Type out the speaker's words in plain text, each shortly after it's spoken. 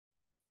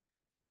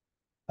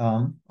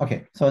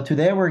Okay, so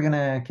today we're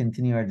gonna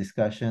continue our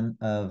discussion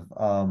of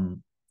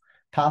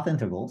path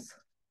integrals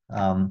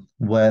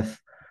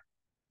with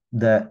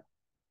the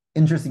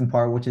interesting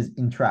part, which is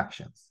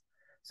interactions.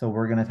 So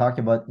we're gonna talk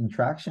about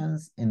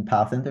interactions in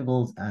path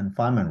integrals and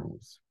Feynman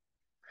rules.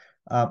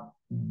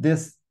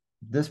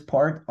 This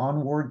part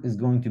onward is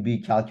going to be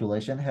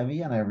calculation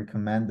heavy, and I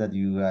recommend that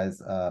you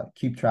guys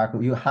keep track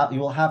of you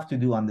will have to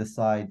do on this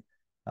side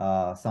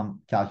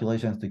some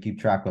calculations to keep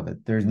track of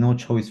it. There's no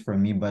choice for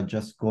me but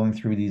just going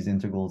through these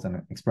integrals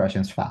and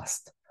expressions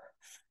fast.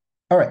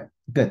 All right,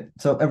 good.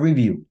 So a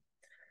review.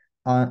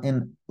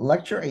 In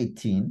lecture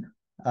 18,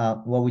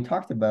 what we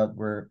talked about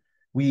were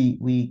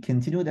we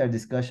continued our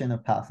discussion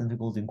of path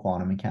integrals in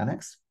quantum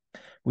mechanics.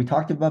 We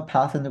talked about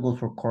path integrals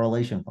for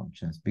correlation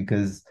functions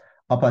because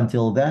up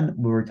until then,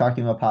 we were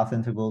talking about path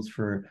integrals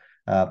for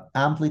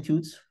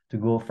amplitudes to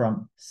go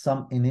from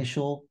some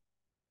initial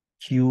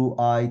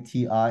qi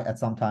ti at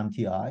some time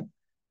ti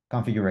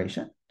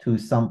configuration to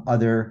some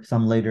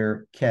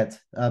later ket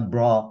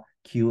bra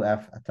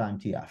qf at time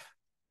tf,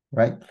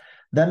 right?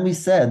 Then we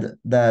said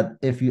that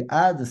if you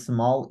add a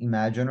small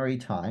imaginary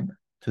time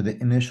to the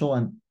initial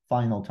and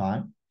final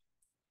time,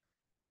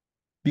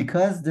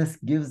 because this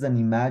gives an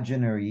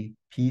imaginary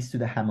piece to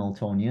the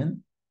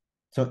Hamiltonian,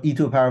 so e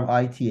to the power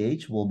of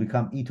ith will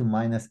become e to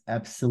minus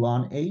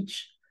epsilon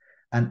h.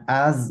 And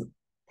as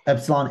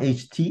epsilon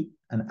ht,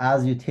 and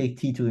as you take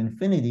t to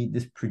infinity,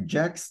 this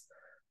projects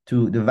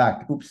to the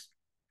vacuum.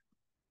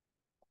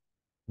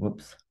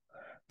 Whoops.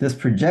 This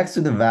projects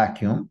to the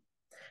vacuum.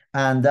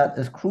 And that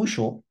is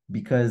crucial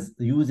because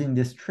using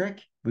this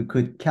trick, we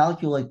could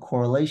calculate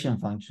correlation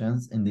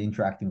functions in the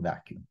interacting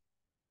vacuum,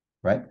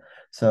 right?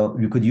 So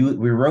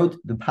we wrote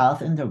the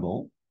path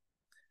integral.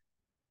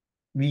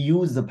 We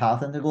use the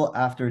path integral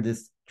after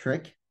this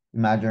trick,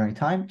 imaginary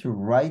time, to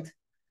write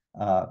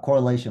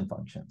correlation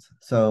functions.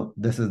 So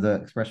this is the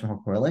expression for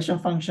correlation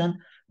function.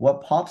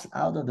 What pops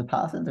out of the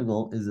path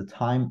integral is a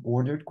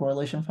time-ordered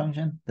correlation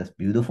function. That's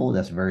beautiful.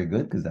 That's very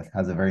good because that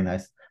has a very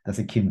nice,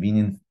 that's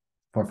convenient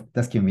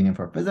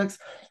for physics.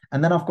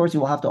 And then, of course, you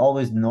will have to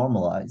always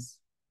normalize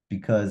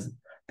because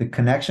the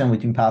connection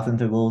between path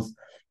integrals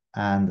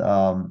and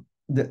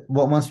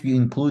once we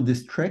include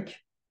this trick,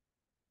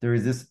 there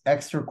is this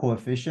extra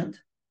coefficient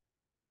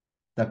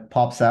that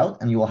pops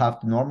out, and you will have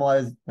to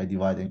normalize by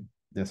dividing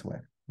this way,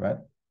 right?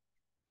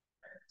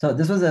 So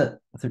this was a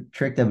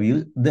trick that we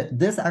used.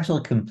 This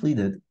actually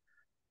completed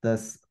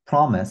this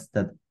promise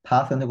that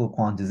path integral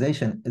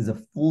quantization is a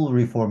full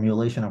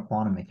reformulation of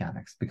quantum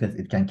mechanics because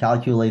it can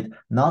calculate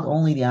not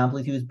only the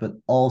amplitudes, but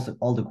also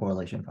all the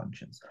correlation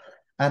functions.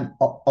 And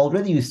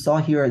already you saw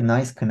here a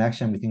nice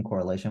connection between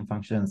correlation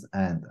functions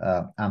and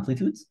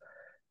amplitudes,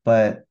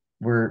 but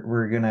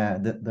we're gonna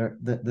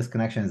this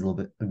connection is a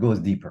little bit, it goes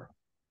deeper.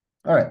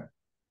 All right.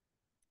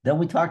 Then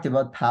we talked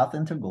about path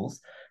integrals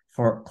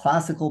for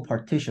classical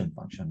partition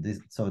function.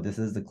 This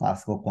is the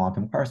classical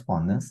quantum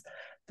correspondence.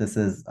 This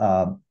is,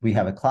 we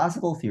have a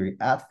classical theory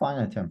at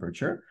finite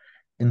temperature.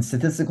 In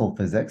statistical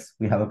physics,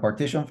 we have a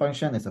partition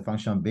function. It's a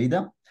function of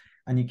beta.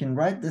 And you can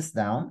write this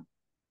down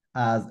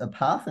as a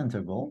path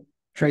integral,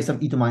 trace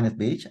of e to minus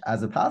bh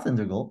as a path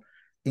integral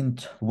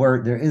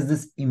where there is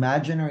this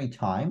imaginary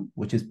time,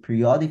 which is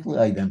periodically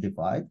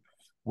identified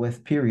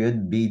with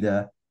period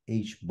beta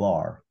h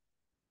bar,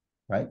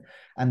 right?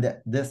 And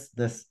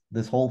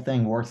this whole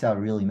thing works out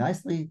really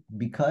nicely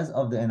because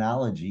of the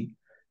analogy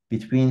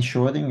between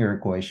Schrodinger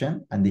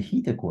equation and the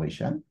heat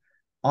equation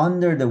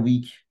under the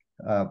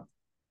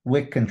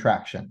Wick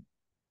contraction,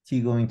 T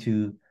going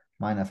to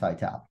minus I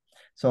tau.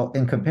 So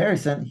in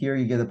comparison, here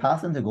you get a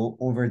path integral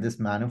over this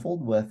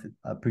manifold with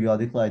a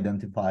periodically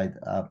identified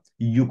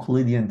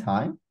Euclidean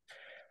time.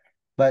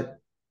 But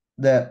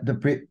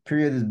the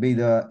period is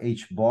beta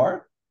h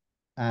bar.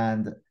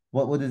 And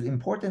what is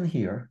important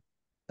here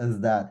is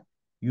that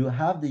you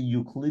have the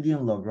Euclidean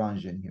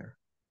Lagrangian here,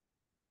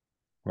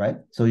 right?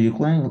 So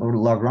Euclidean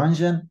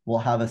Lagrangian will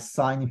have a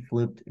sign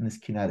flipped in this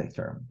kinetic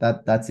term.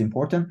 That's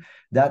important.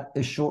 That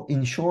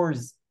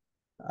ensures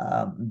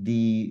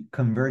the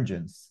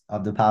convergence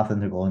of the path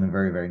integral in a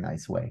very, very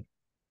nice way.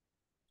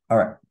 All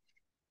right.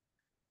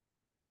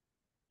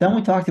 Then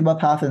we talked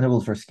about path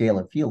integrals for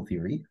scalar field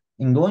theory.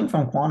 In going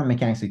from quantum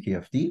mechanics to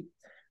QFT,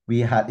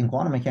 in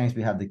quantum mechanics,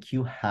 we have the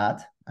Q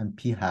hat and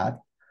P hat,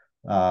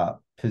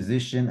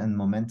 position and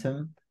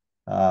momentum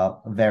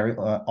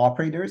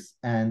operators,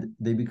 and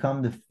they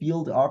become the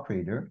field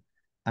operator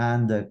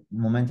and the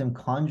momentum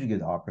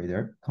conjugate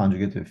operator,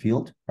 conjugate to a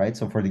field, right?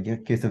 So for the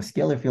case of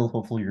scalar field,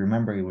 hopefully you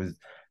remember it was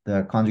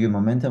the conjugate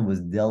momentum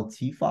was del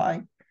T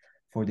phi.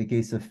 For the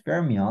case of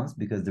fermions,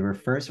 because they were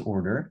first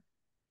order,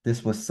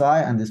 this was psi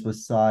and this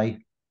was psi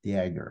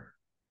Dagger,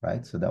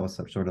 right? So that was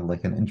sort of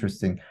like an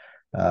interesting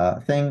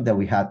thing that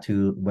we had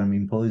to, when we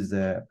impose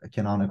the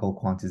canonical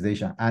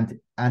quantization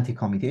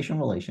anti-commutation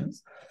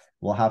relations,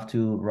 we'll have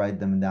to write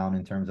them down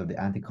in terms of the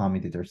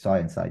anti-commutator psi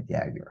and psi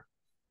Dagger.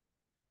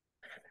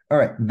 All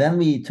right, then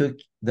we took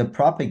the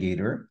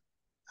propagator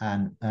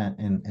and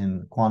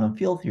in quantum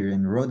field theory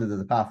and wrote it as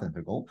a path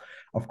integral.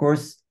 Of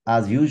course,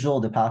 as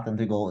usual, the path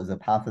integral is a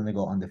path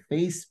integral on the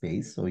phase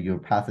space. So you're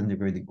path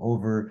integrating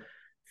over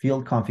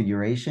field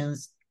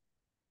configurations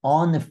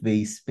on the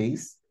phase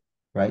space,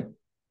 right?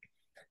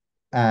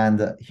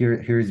 And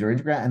here's your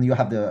integrand, and you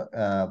have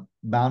the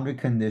boundary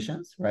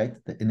conditions, right?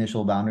 The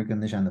initial boundary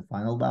condition and the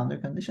final boundary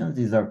conditions.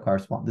 These are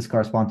correspond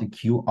to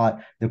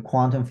QI, the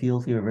quantum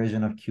field theory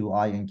version of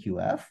QI and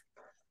QF.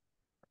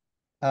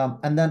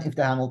 And then if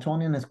the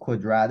Hamiltonian is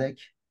quadratic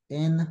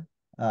in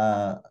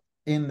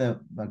the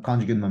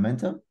conjugate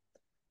momentum,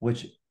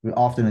 which we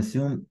often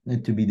assume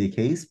it to be the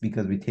case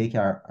because we take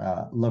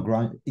our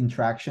Lagrange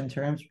interaction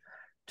terms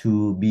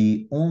to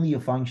be only a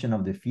function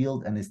of the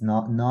field, and it's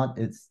not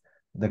it's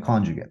the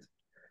conjugate.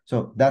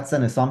 So that's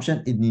an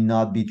assumption. It need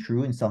not be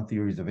true in some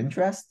theories of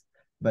interest,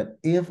 but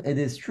if it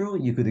is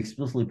true, you could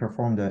explicitly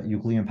perform the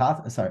Euclidean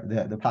path,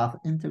 the path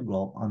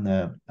integral on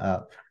the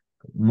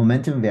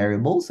momentum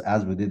variables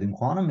as we did in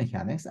quantum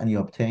mechanics, and you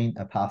obtain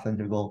a path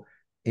integral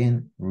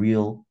in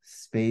real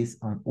space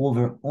on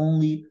over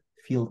only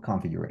field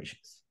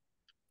configurations.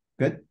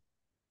 Good.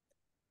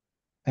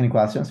 Any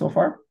questions so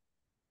far?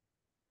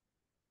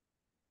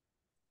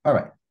 All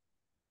right.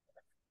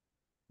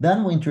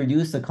 Then we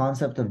introduce the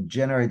concept of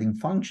generating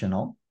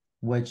functional,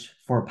 which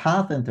for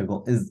path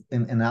integral is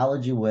in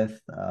analogy with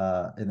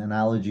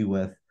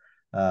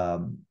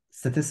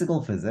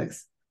statistical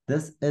physics.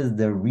 This is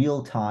the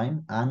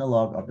real-time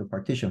analog of the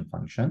partition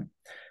function.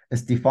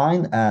 It's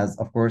defined as,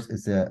 of course,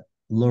 it's a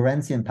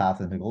Lorentzian path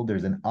integral.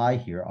 There's an I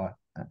here,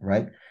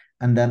 right?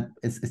 And then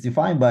it's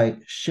defined by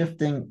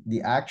shifting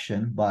the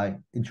action by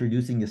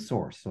introducing a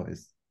source.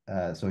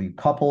 So you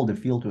couple the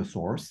field to a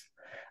source,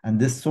 and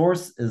this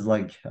source is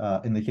like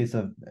in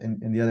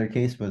the other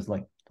case was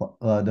like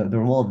the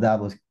role of that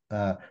was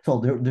so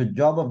the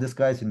job of this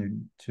guy is to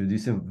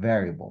introduce a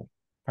variable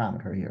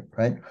parameter here,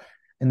 right?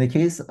 In the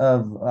case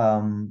of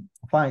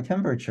finite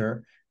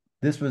temperature,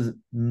 this was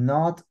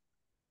not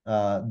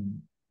it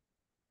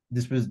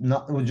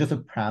was just a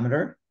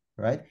parameter,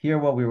 right? Here,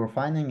 what we were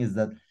finding is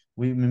that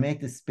we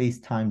make the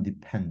space-time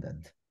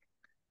dependent.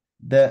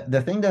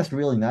 The thing that's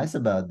really nice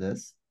about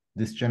this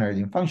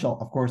generating functional,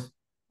 of course,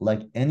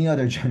 like any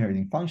other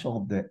generating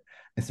functional,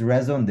 its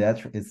raison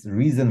d'etre, its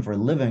reason for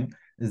living,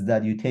 is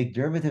that you take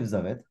derivatives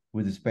of it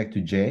with respect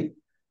to j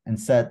and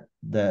set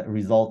the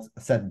result,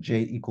 set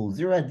j equals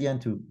 0 at the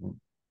end to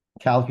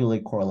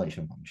calculate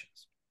correlation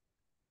functions.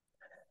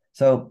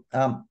 So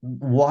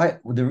why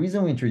the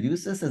reason we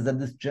introduce this is that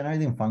this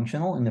generating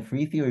functional in the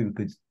free theory, we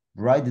could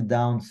write it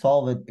down,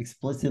 solve it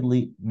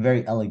explicitly,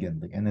 very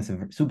elegantly, and it's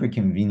a super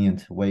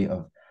convenient way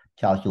of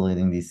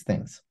calculating these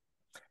things.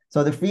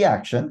 So the free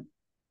action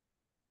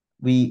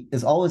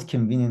is always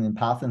convenient in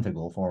path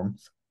integral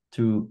forms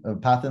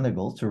path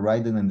integrals to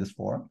write it in this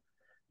form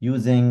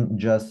using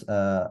just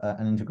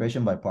an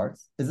integration by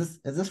parts. Is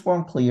this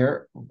form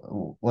clear?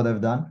 What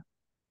I've done?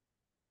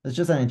 It's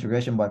just an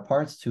integration by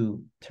parts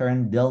to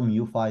turn del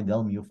mu phi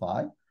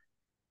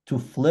to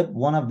flip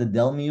one of the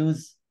del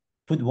mu's,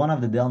 put one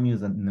of the del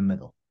mu's in the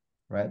middle,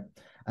 right?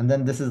 And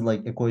then this is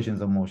like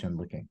equations of motion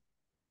looking.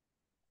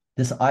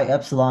 This I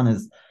epsilon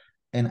is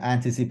in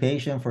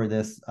anticipation for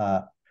this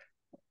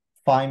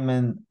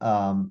Feynman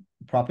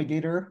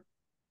propagator.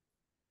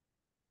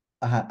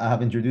 I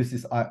have introduced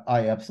this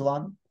I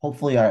epsilon.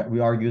 Hopefully we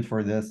argued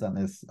for this and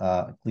it's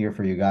clear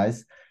for you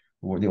guys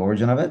the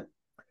origin of it.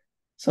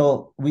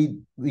 So we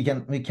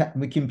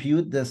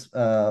compute this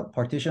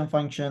partition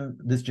function,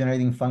 this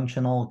generating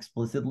functional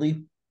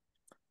explicitly.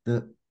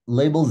 The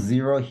label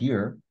 0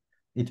 here,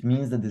 it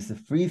means that this is a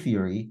free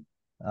theory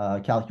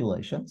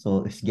calculation.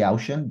 So it's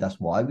Gaussian. That's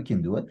why we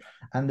can do it.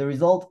 And the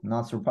result,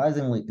 not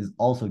surprisingly, is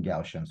also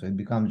Gaussian. So it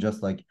becomes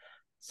just like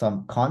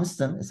some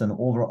constant. It's an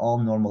overall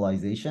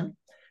normalization.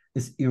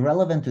 It's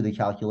irrelevant to the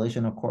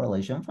calculation of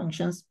correlation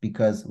functions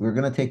because we're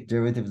going to take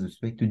derivatives with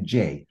respect to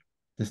j.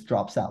 This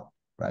drops out,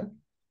 right?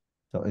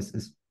 So it's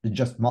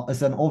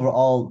an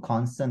overall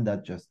constant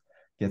that just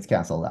gets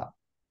canceled out.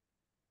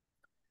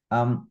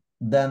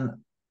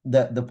 Then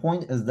the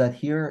point is that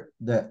here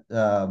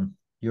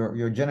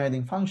your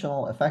generating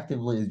functional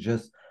effectively is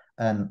just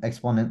an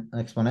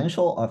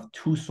exponential of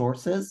two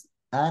sources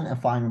and a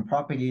Feynman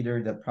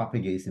propagator that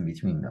propagates in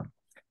between them.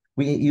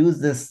 We use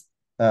this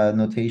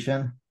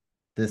notation,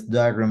 this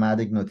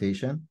diagrammatic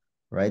notation,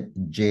 right?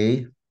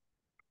 J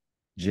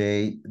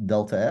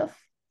delta F,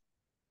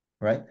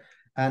 right?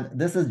 And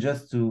this is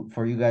just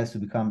for you guys to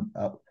become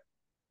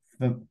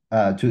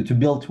to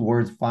build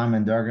towards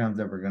Feynman diagrams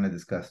that we're going to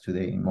discuss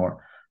today in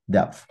more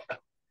depth.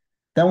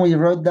 Then we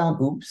wrote down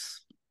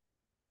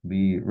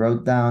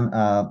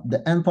the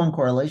endpoint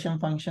correlation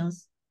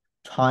functions,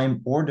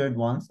 time ordered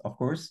ones, of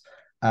course,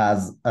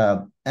 as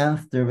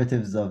nth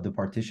derivatives of the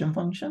partition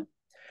function.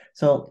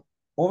 So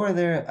over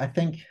there, I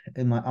think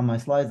on my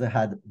slides I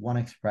had one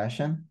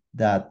expression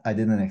that I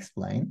didn't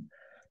explain.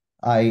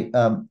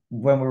 When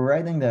we're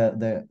writing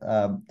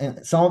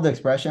some of the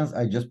expressions,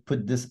 I just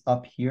put this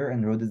up here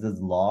and wrote it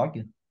as log.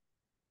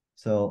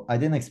 So I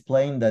didn't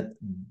explain that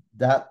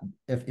that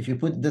if you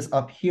put this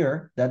up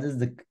here,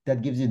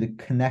 that gives you the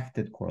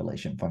connected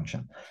correlation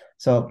function.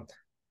 So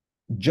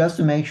just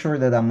to make sure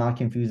that I'm not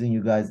confusing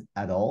you guys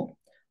at all,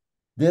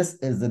 this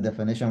is the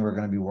definition we're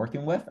going to be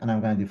working with, and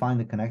I'm going to define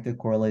the connected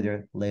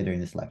correlator later in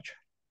this lecture,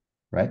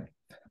 right?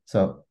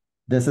 So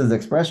this is the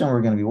expression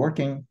we're going to be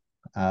working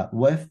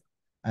with,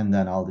 and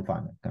then I'll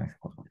define the connected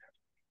correlator.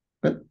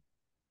 Good.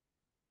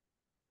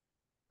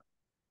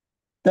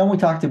 Then we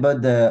talked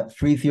about the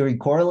free theory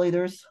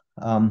correlators.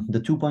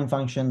 The two-point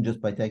function,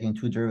 just by taking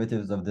two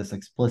derivatives of this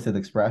explicit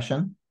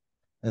expression,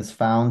 is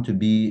found to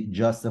be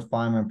just a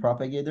Feynman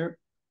propagator,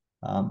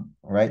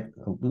 right?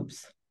 Oh,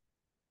 oops.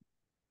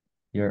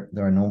 Here,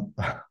 there are no,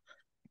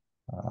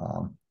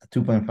 the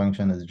two-point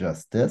function is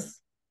just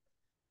this,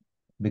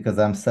 because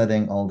I'm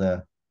setting all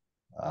the,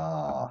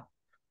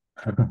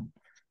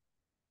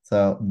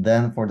 so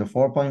then for the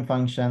four-point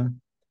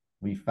function,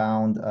 we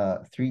found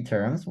three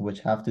terms, which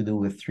have to do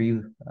with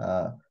three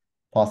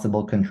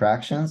possible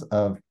contractions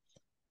of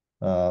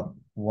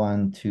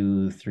 1,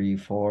 2, 3,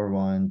 4,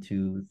 1,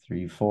 2,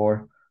 3,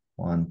 4,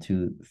 1,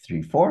 2,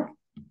 3, 4.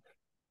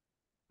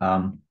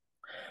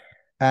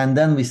 And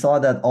then we saw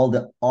that all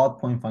the odd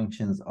point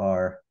functions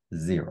are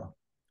 0,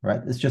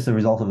 right? It's just a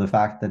result of the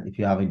fact that if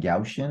you have a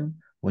Gaussian,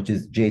 which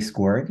is j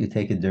squared, you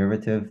take a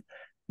derivative,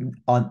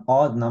 an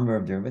odd number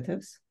of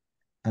derivatives,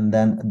 and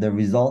then the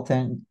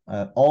resulting,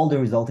 all the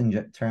resulting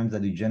terms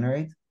that you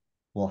generate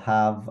will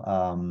have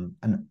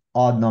an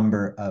odd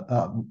number,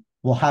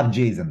 will have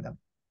j's in them.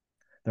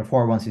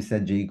 Therefore, once you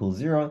set j equals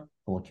 0, it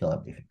will kill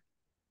everything.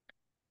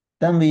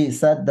 Then we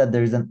said that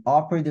there's an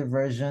operative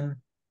version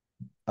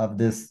of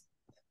this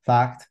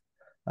fact,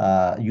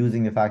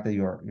 using the fact that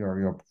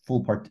your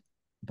full part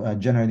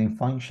generating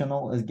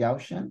functional is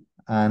Gaussian,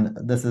 and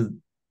this is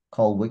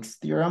called Wick's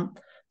theorem.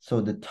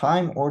 So the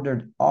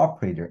time-ordered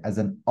operator as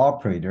an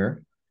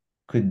operator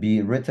could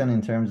be written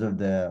in terms of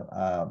the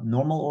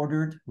normal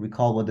ordered.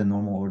 Recall what the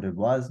normal ordered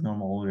was.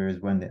 Normal order is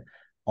when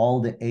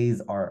all the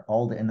A's are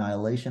all the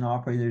annihilation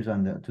operators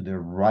to the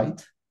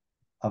right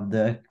of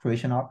the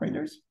creation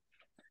operators.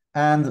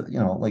 And,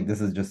 like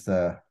this is just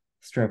a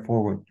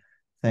straightforward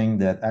thing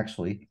that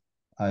actually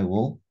I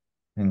will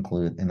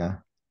include in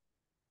a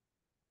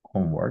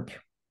homework.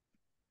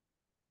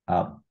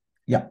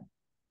 Yeah.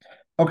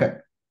 Okay.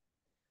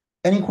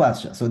 Any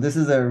questions? So this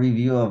is a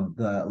review of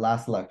the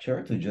last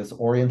lecture to just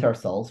orient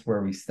ourselves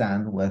where we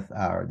stand with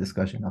our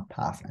discussion of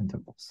path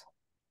intervals.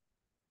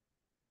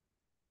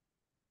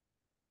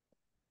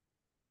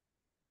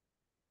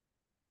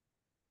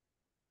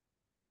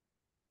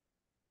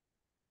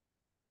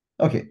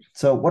 Okay,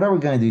 so what are we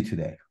going to do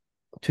today?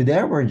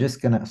 Today we're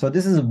just going to, so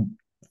this is a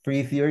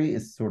free theory.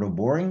 It's sort of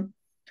boring.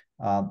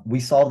 We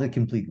solved it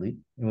completely.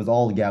 It was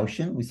all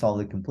Gaussian. We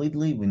solved it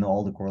completely. We know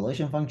all the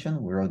correlation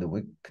function. We wrote the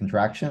Wick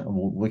contraction,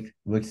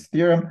 Wick's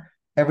theorem.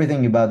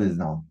 Everything about it is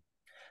known.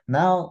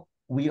 Now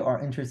we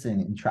are interested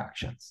in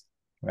interactions,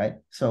 right?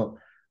 So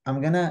I'm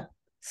going to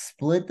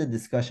split the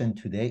discussion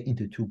today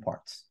into two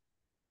parts.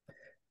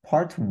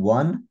 Part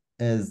one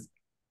is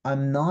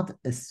I'm not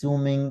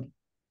assuming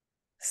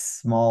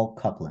small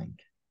coupling.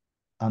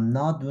 I'm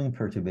not doing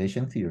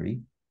perturbation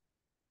theory.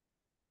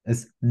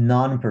 It's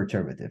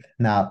non-perturbative.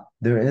 Now,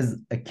 there is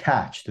a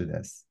catch to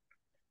this.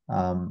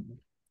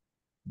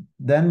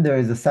 Then there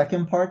is a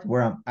second part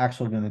where I'm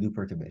actually going to do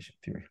perturbation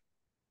theory.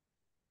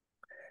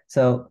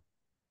 So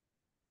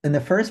in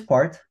the first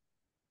part,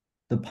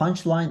 the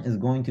punchline is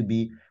going to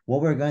be what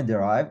we're going to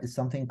derive is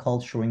something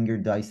called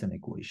Schrödinger-Dyson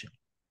equation.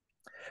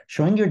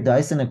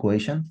 Schrödinger-Dyson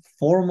equation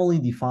formally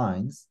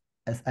defines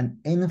as an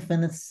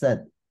infinite set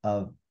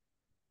of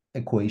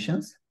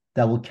equations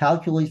that will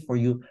calculate for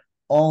you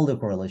all the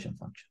correlation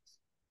functions.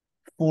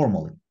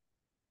 Formally.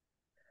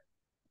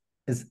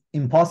 It's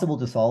impossible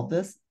to solve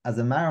this. As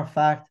a matter of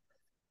fact,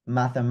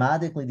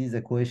 mathematically, these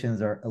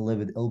equations are a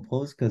little bit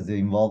ill-posed because they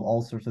involve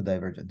all sorts of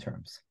divergent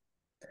terms.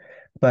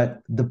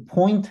 But the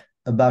point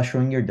about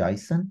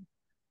Schrödinger-Dyson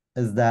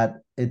is that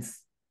it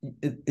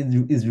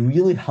is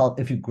really help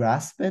if you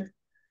grasp it.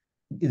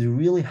 It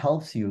really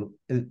helps you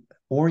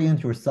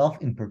orient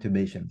yourself in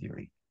perturbation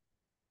theory.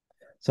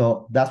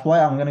 So that's why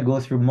I'm going to go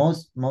through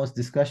most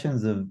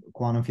discussions of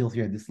quantum field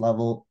theory at this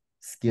level,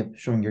 skip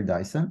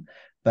Schrödinger-Dyson.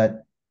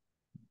 But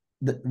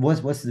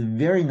what's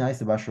very nice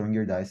about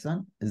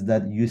Schrödinger-Dyson is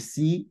that you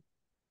see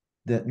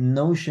the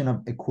notion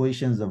of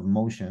equations of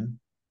motion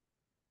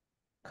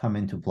come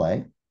into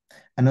play.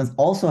 And it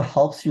also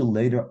helps you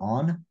later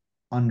on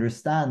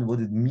understand what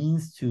it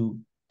means to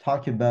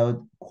talk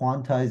about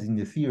quantizing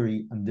the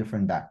theory on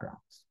different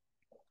backgrounds.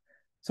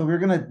 So we're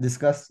going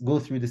to go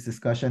through this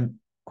discussion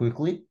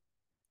quickly,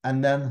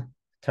 and then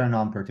turn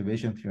on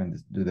perturbation theory and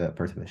do the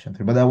perturbation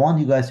theory. But I want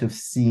you guys to have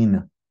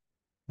seen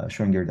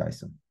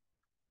Schrödinger-Dyson.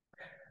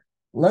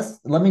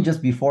 Let me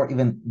just, before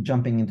even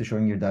jumping into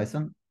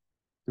Schrödinger-Dyson,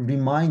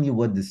 remind you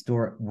what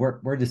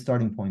where the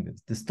starting point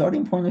is. The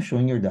starting point of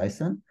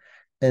Schrödinger-Dyson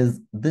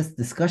is this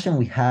discussion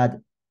we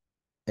had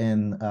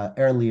in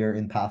earlier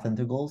in path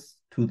integrals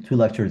two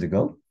lectures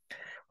ago,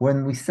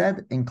 when we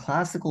said in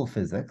classical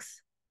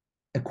physics,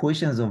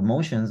 equations of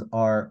motions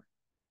are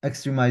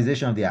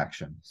extremization of the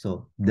action.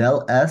 So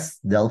del S,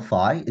 del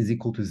phi is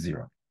equal to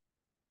 0.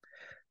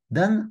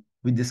 Then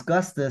we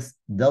discussed this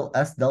del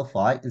S, del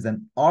phi is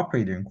an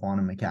operator in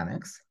quantum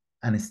mechanics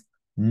and it's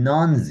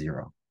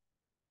non-zero,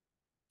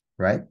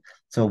 right?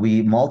 So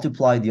we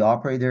multiply the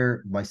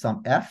operator by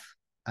some F,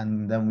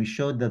 and then we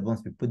showed that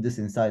once we put this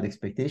inside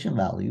expectation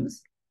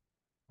values,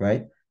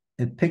 right,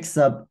 it picks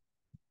up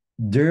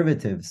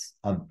derivatives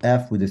of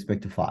F with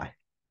respect to phi.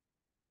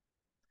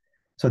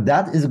 So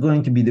that is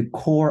going to be the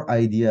core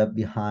idea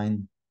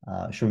behind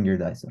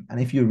Schrödinger-Dyson.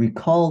 And if you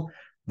recall,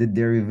 the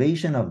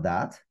derivation of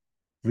that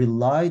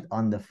relied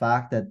on the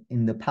fact that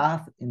in the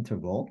path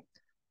integral,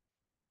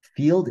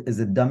 field is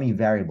a dummy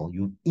variable.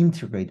 You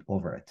integrate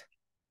over it.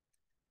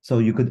 So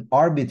you could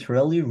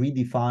arbitrarily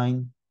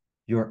redefine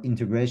your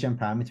integration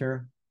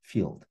parameter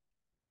field.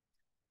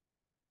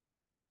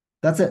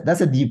 That's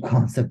a deep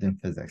concept in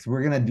physics.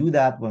 We're going to do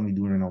that when we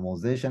do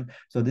renormalization.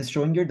 So this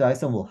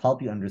Schrödinger-Dyson will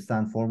help you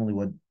understand formally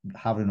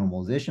how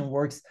renormalization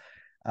works.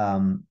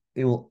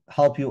 It will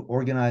help you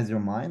organize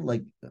your mind.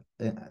 Like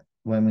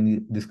when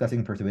you're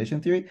discussing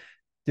perturbation theory,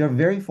 they're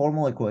very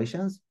formal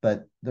equations,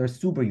 but they're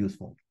super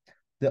useful.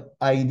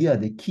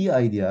 The key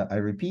idea, I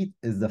repeat,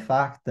 is the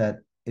fact that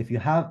if you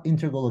have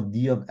integral of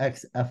d of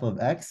x, f of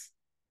x,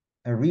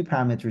 a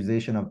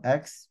reparameterization of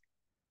x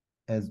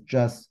is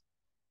just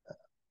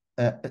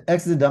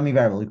x is a dummy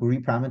variable. You can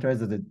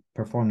reparameterize it,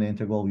 perform the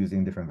integral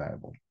using different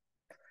variable.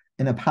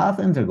 In a path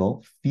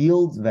integral,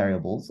 fields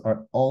variables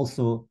are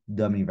also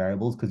dummy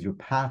variables because you're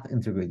path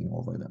integrating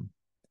over them.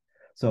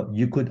 So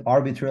you could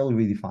arbitrarily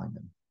redefine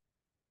them.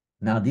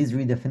 Now, these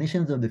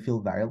redefinitions of the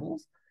field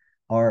variables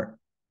are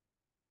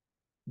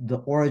the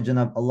origin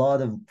of a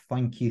lot of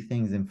funky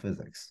things in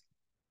physics,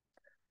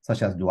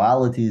 such as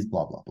dualities,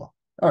 blah, blah, blah.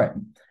 All right.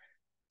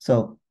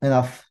 So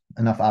enough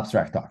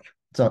abstract talk.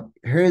 So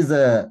here's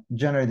a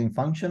generating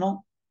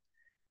functional.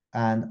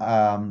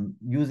 And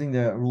using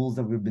the rules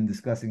that we've been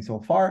discussing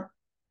so far,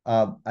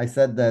 I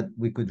said that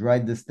we could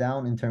write this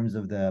down in terms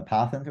of the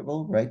path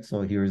integral, right?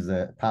 So here's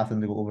the path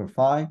integral over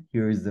phi.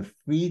 Here is the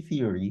free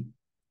theory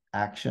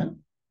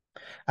action.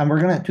 And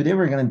today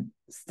we're gonna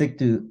stick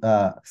to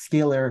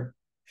scalar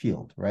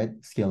field, right?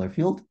 Scalar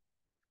field.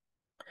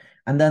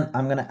 And then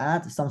I'm gonna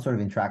add some sort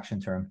of interaction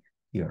term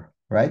here,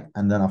 right?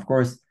 And then of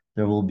course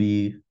there will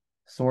be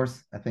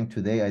source. I think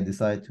today I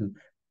decided to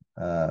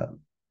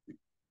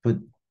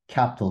put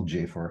capital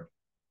J for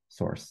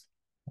source.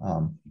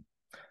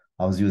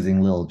 I was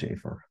using little j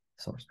for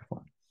source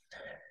before.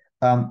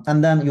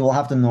 And then you will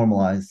have to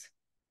normalize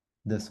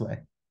this way,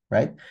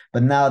 right?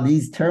 But now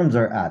these terms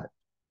are added.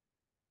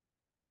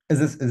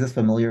 Is this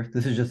familiar?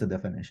 This is just a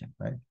definition,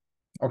 right?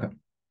 Okay.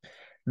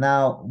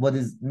 Now, what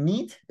is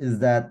neat is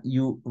that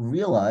you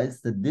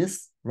realize that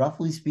this,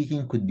 roughly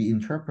speaking, could be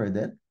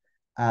interpreted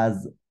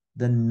as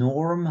the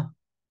norm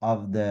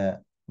of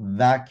the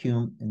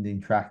vacuum in the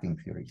interacting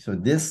theory. So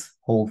this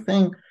whole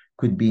thing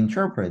could be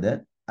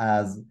interpreted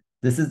as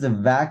this is the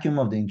vacuum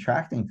of the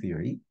interacting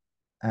theory,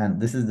 and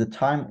this is the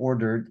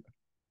time-ordered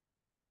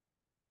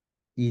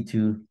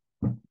E2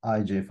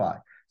 ij phi.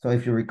 So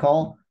if you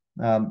recall,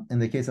 in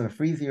the case of a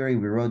free theory,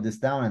 we wrote this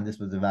down, and this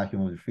was the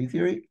vacuum of the free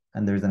theory,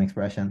 and there's an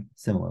expression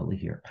similarly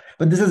here.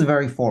 But this is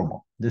very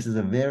formal. This is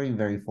a very,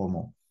 very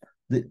formal.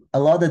 A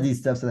lot of these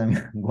steps that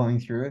I'm going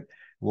through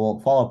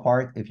will fall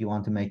apart if you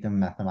want to make them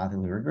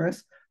mathematically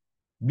rigorous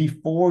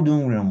before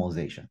doing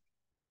renormalization.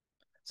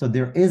 So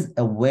there is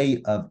a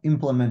way of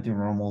implementing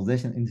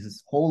renormalization into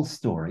this whole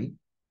story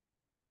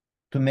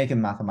to make it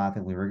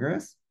mathematically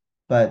rigorous,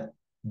 but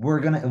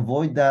we're going to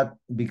avoid that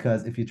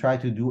because if you try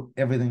to do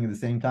everything at the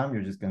same time,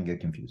 you're just going to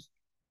get confused.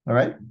 All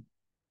right?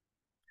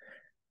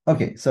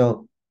 Okay,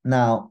 so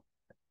now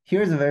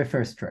here's the very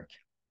first trick.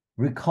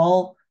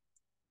 Recall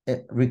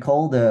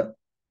the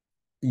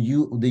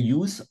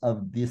use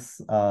of this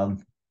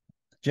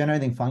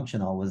generating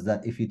functional was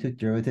that if you took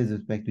derivatives with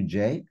respect to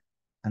j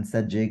and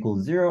set j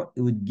equals 0,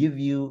 it would give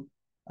you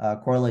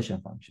correlation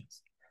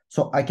functions.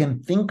 So I can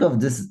think of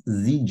this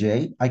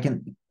zj, I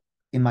can,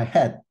 in my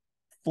head,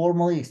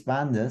 formally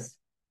expand this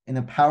in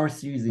a power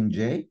series in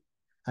j,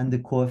 and the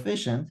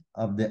coefficient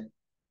of the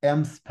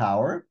mth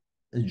power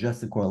is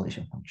just the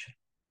correlation function.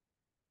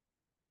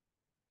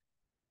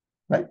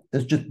 Right?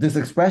 It's just this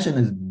expression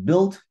is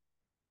built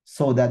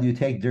so that you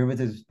take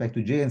derivatives with respect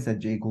to j and set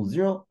j equals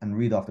 0 and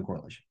read off the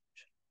correlation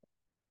function.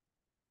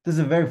 This is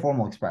a very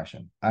formal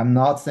expression. I'm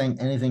not saying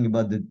anything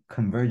about the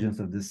convergence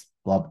of this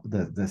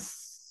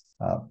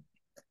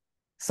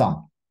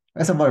sum.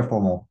 It's a very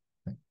formal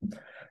thing.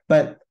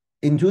 But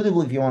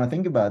intuitively, if you want to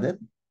think about it,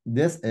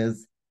 this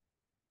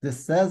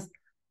says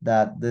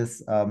that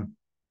this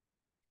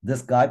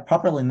guy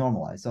properly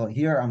normalized. So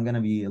here I'm going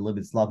to be a little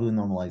bit sloppy with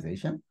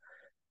normalization.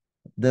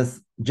 This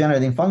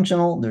generating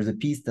functional, there's a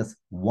piece that's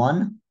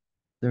 1.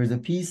 There's a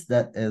piece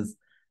that is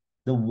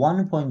the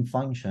 1-point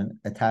function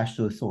attached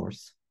to a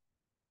source.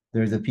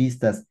 There's a piece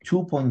that's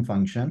 2-point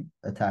function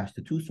attached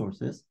to 2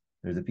 sources.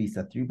 There's a piece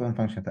that's 3-point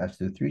function attached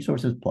to 3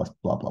 sources plus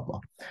blah, blah, blah.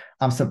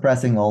 I'm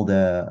suppressing all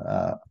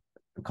the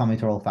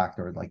commutatorial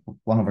factor, like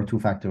 1/2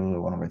 factorial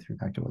or 1/3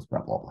 factorial,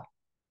 blah, blah, blah.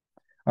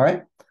 All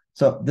right.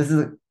 So this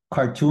is a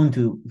cartoon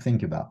to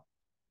think about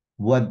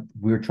what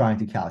we're trying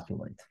to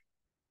calculate.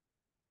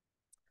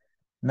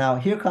 Now,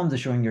 here comes the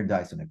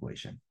Schrödinger-Dyson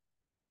equation.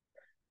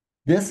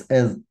 This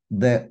is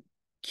the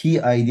key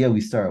idea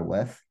we started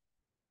with.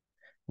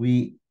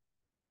 We,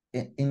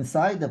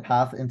 inside the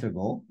path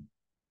integral,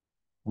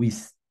 we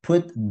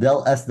put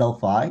del S del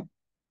phi,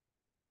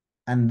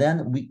 and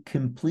then we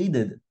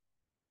completed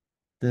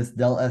this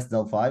del S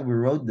del phi. We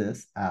wrote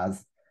this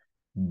as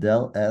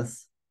del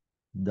S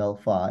del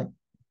phi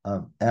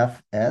of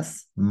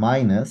Fs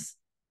minus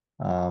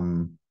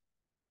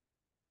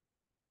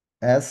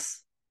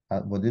S,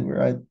 what did we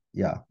write?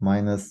 Yeah,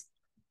 minus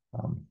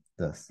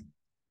this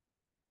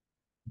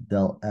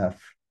del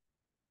F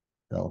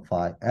del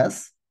phi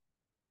S,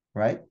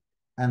 right?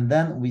 And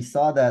then we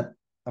saw that,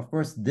 of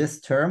course,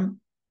 this term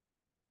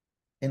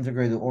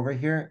integrated over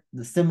here,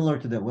 similar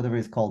to the whatever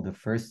is called the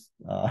first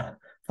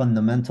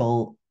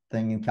fundamental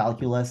thing in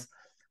calculus.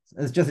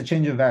 It's just a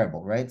change of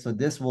variable, right? So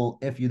this will,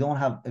 if you don't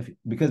have,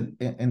 because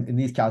in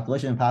these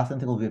calculation path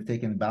integrals, we have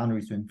taken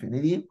boundaries to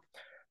infinity.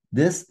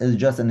 This is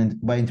just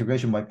by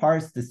integration by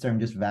parts, this term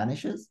just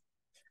vanishes.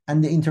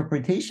 And the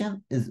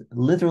interpretation is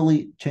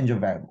literally change of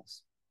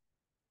variables.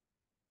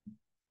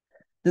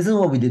 This is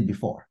what we did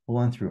before. We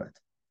went through it,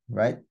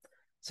 right?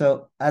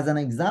 So as an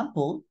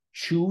example,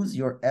 choose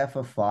your f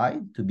of phi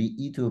to be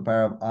e to the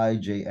power of I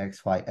j x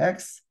phi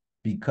x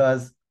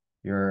because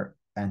you're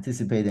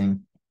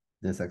anticipating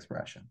this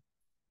expression,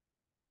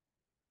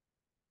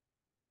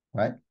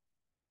 right?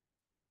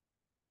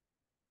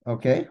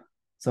 Okay,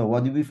 so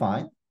what do we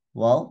find?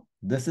 Well,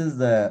 this is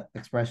the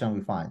expression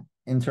we find.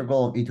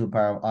 Integral of e to the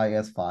power of I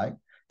s phi.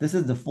 This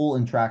is the full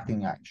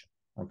interacting action,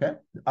 okay?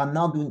 I'm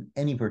not doing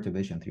any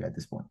perturbation theory at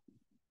this point.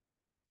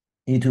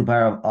 E to the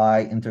power of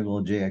I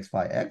integral jx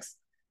phi x,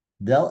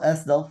 del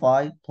s del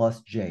phi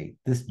plus j.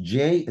 This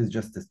j is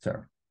just this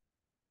term.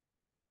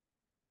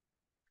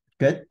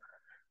 Good?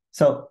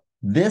 So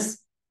this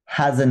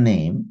has a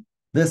name.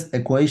 This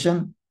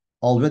equation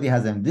already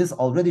has a name. This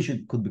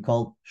already could be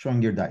called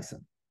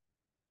Schrödinger-Dyson,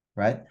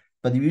 right?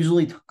 But you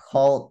usually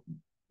call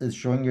this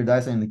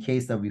Schrödinger-Dyson in the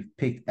case that we've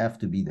picked f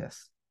to be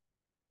this.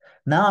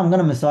 Now I'm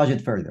going to massage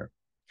it further.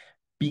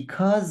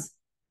 Because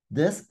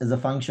this is a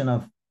function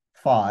of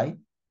phi,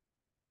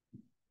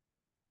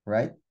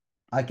 right?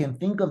 I can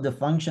think of the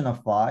function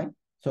of phi.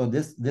 So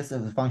this is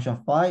a function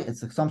of phi.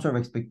 It's some sort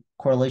of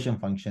correlation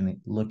function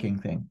looking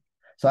thing.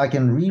 So I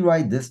can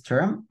rewrite this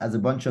term as a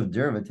bunch of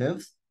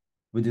derivatives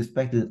with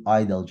respect to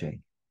I del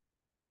j.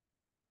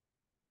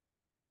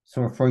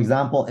 So for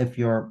example, if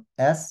your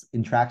S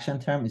interaction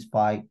term is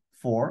phi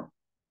 4,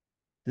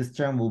 this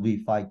term will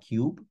be phi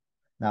cube.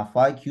 Now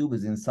phi cube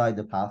is inside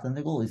the path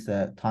integral. It's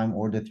a time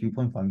order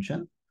 3-point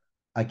function.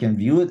 I can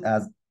view it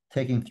as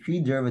taking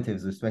 3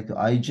 derivatives with respect to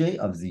ij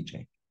of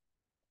zj.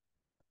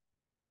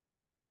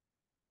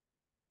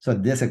 So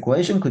this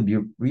equation could be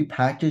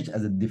repackaged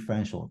as a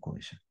differential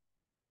equation.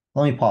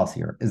 Let me pause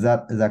here. Is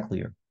that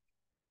clear?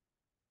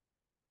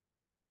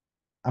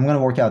 I'm going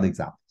to work out the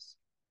examples.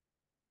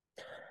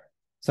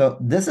 So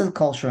this is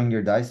called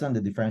Schrödinger-Dyson,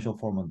 the differential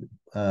form of the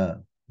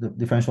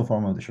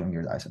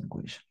Schrödinger-Dyson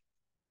equation.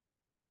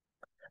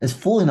 It's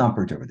fully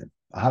non-perturbative.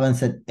 I haven't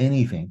said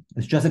anything.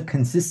 It's just a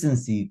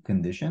consistency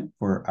condition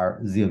for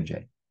our z of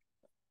j.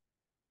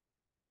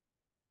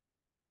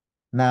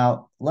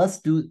 Now let's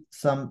do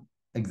some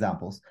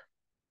examples.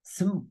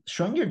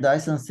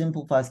 Schrödinger-Dyson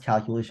simplifies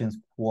calculations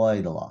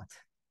quite a lot.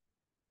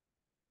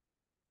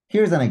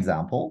 Here's an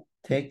example.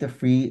 Take the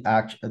free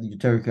action, the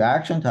utilitarian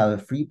action to have a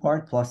free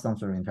part plus some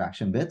sort of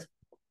interaction bit,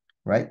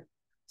 right?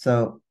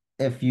 So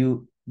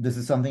this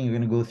is something you're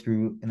going to go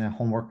through in a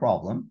homework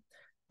problem,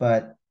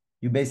 but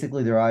you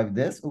basically derive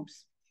this. You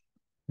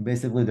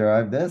basically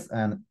derive this,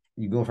 and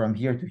you go from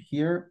here to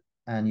here,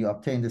 and you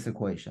obtain this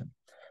equation.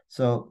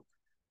 So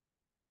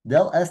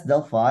del s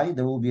del phi,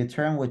 there will be a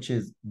term which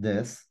is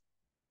this,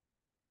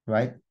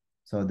 right?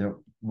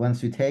 So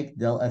once you take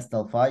del s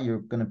del phi, you're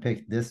going to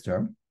pick this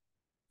term.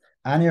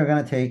 And you're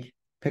going to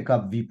pick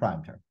up v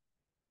prime term.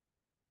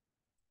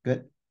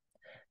 Good.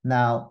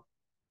 Now,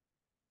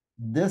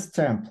 this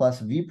term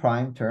plus v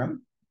prime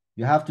term,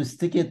 you have to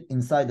stick it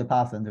inside the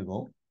path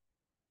integral,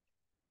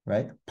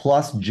 right?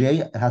 Plus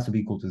j has to be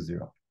equal to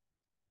 0.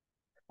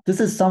 This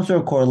is some sort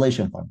of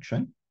correlation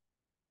function.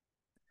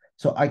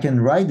 So I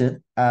can write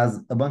it as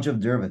a bunch of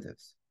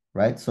derivatives,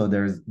 right? So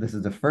this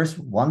is the first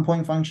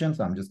 1-point function.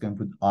 So I'm just going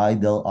to put I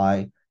del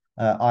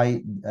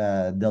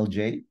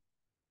j.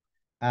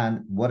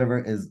 And whatever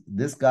is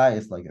this guy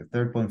is like a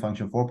 3rd-point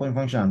function, 4-point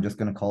function. I'm just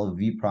going to call it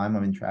v prime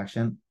of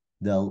interaction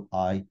del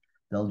I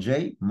del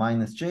j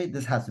minus j.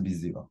 This has to be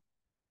 0.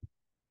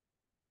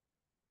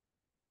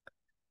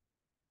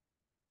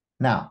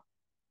 Now,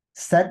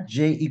 set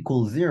j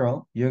equals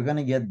 0, you're going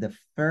to get the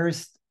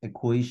first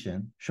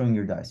equation showing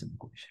your Dyson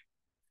equation.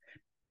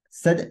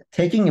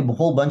 Taking a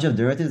whole bunch of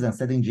derivatives and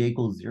setting j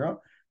equals 0,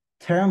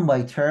 term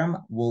by term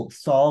will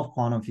solve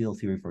quantum field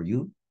theory for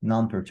you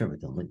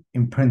non-perturbatively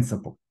in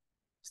principle.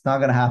 It's not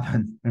going to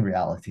happen in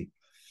reality,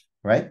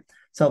 right?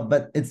 So,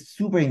 but it's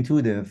super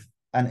intuitive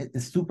and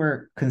it's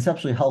super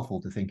conceptually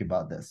helpful to think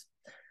about this.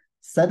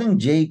 Setting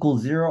j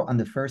equals 0 on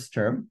the first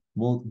term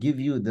will give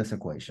you this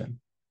equation.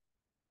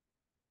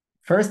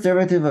 First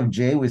derivative of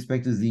j with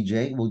respect to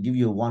zj will give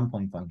you a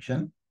 1-point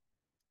function.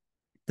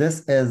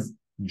 This is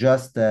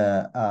just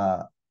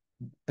the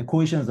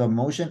equations of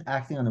motion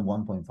acting on a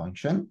 1-point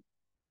function.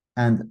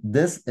 And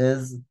this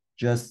is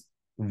just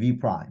v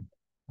prime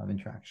of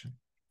interaction.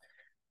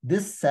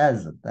 This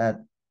says that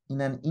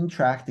in an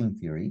interacting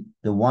theory,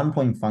 the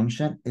 1-point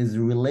function is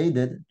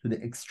related to the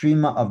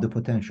extrema of the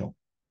potential.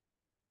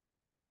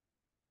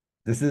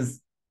 This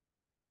is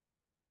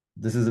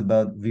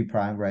about v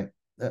prime, right?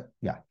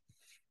 Yeah.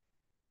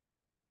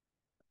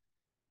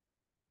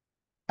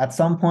 At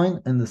some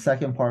point in the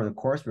second part of the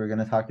course, we're going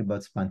to talk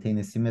about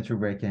spontaneous symmetry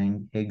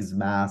breaking, Higgs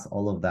mass,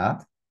 all of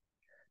that.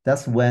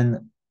 That's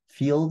when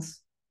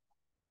fields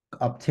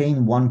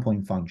obtain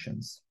 1-point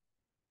functions.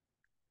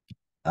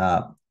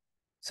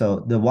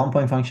 So the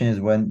 1-point function is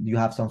when you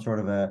have some sort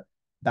of a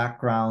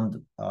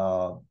background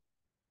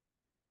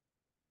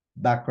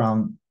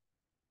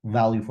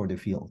value for the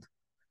field.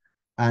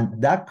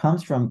 And that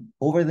comes from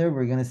over there.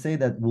 We're going to say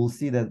that we'll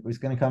see that it's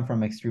going to come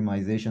from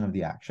extremization of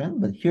the action.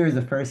 But here's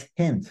the first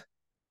hint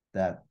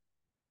that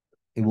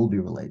it will be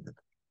related.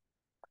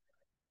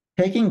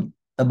 Taking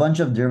a bunch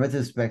of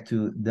derivatives back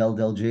to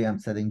del j and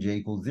setting j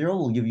equals 0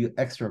 will give you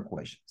extra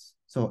equations.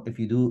 So if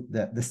you do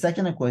the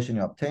second equation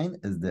you obtain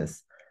is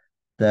this.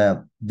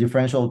 The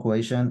differential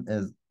equation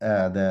is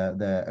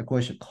the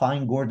equation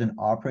Klein-Gordon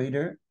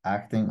operator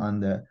acting on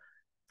the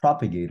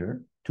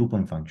propagator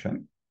 2-point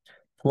function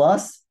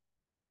plus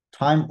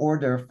time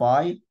order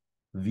phi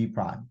v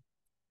prime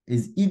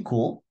is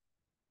equal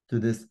to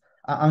this.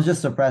 I'm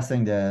just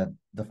suppressing the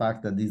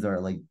fact that these are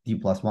like d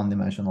plus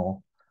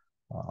 1-dimensional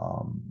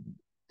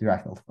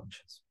Dirac delta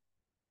functions.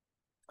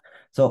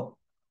 So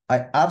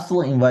I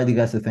absolutely invite you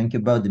guys to think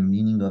about the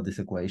meaning of this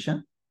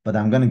equation, but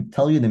I'm going to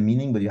tell you the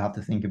meaning, but you have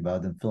to think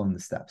about and fill in the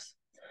steps.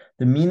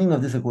 The meaning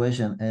of this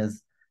equation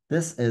is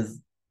this is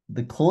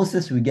the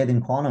closest we get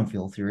in quantum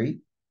field theory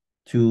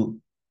to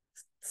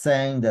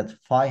saying that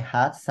phi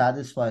hat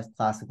satisfies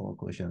classical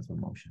equations of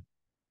motion.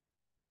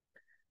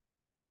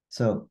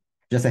 So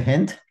just a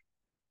hint,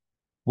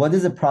 what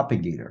is a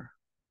propagator?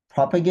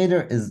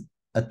 Propagator is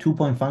a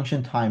 2-point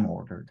function time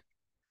ordered.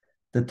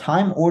 The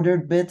time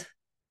ordered bit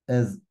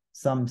is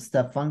some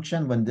step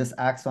function. When this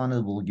acts on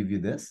it, will give you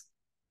this.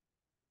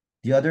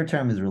 The other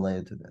term is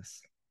related to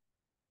this.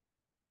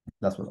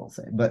 That's what I'll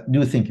say, but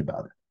do think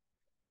about it.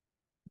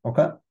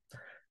 Okay?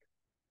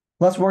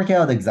 Let's work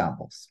out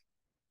examples.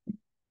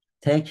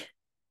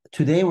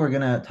 Today we're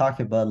going to talk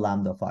about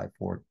lambda phi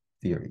 4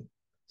 theory.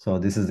 So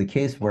this is the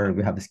case where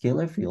we have a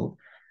scalar field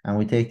and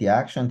we take the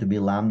action to be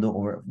lambda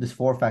over this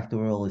 4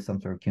 factorial is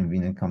some sort of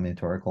convenient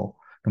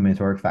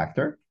combinatoric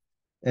factor.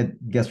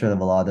 It gets rid of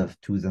a lot of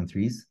 2s and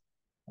 3s.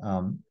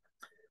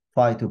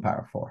 Phi to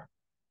power 4.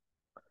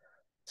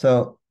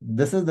 So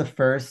this is the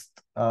first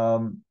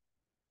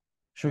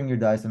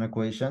Schwinger-Dyson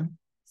equation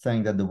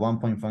saying that the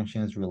 1-point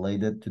function is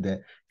related to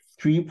the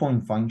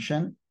 3-point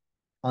function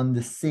on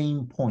the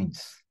same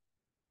points.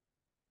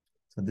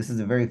 So this is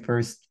the very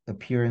first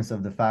appearance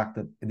of the fact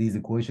that these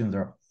equations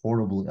are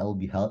horribly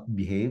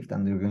behaved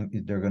and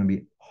they're going to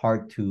be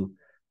hard to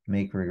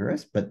make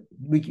rigorous, but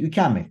we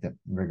can make them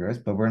rigorous,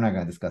 but we're not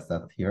going to discuss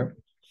that here.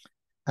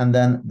 And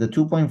then the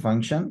 2-point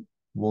function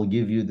will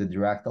give you the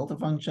Dirac delta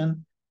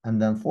function,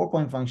 and then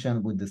 4-point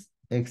function with this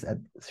x at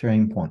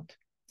certain point.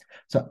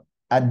 So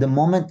at the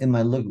moment, it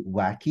might look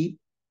wacky,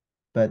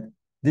 but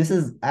this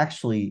is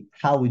actually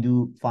how we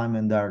do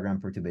Feynman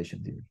diagram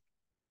perturbation theory.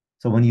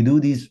 So when you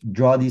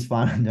draw these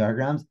Feynman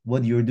diagrams,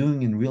 what you're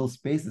doing in real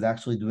space is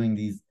actually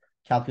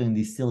calculating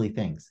these silly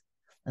things.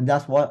 And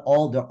that's why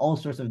there are all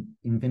sorts of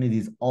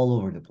infinities all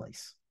over the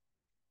place.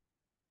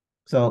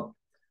 So,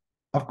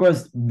 of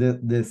course,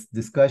 this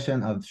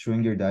discussion of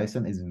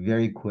Schwinger-Dyson is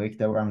very quick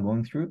that I'm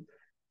going through,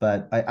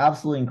 but I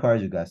absolutely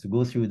encourage you guys to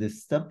go through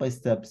this step by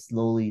step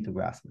slowly to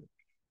grasp it.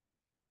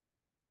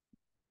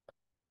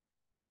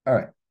 All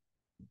right.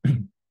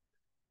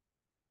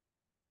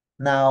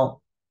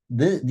 Now,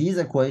 these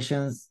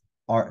equations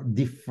are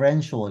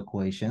differential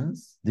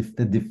equations,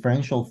 the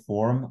differential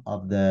form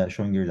of the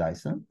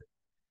Schwinger-Dyson.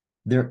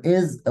 There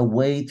is a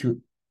way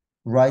to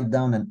write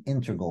down an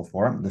integral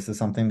form. This is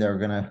something that we're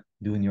going to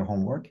do in your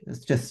homework.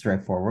 It's just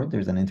straightforward.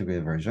 There's an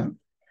integrated version.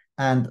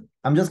 And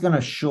I'm just going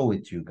to show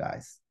it to you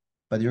guys,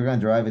 but you're going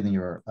to derive it in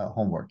your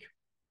homework.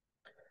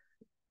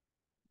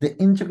 The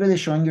integrated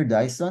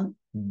Schwinger-Dyson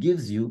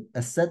gives you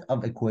a set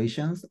of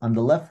equations. On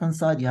the left-hand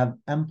side, you have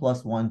m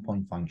plus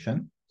 1-point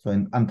function. So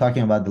I'm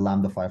talking about the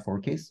lambda phi 4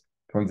 case,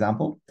 for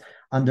example.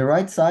 On the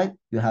right side,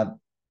 you have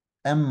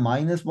m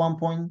minus 1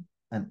 point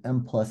and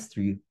m plus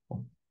 3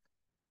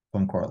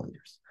 point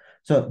correlators.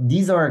 So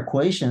these are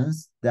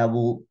equations that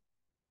will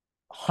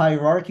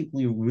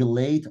hierarchically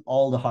relate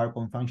all the higher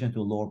point functions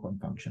to lower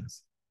point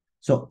functions.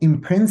 So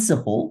in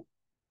principle,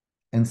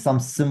 in some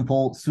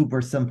simple,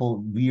 super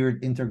simple,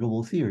 weird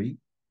integrable theory,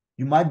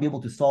 you might be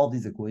able to solve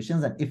these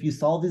equations. And if you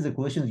solve these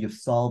equations,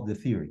 you've solved the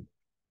theory.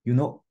 You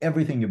know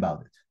everything about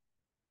it.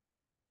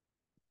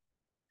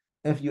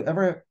 If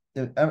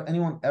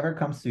anyone ever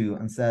comes to you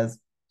and says,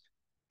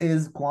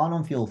 is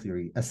quantum field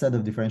theory a set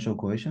of differential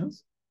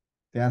equations?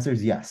 The answer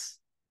is yes.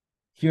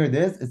 Here it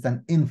is. It's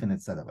an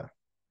infinite set of them.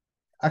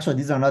 Actually,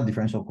 these are not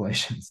differential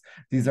equations.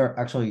 These are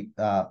actually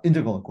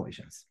integral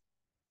equations.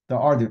 There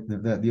are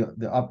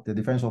the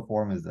differential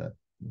form is the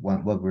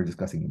one what we're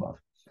discussing above,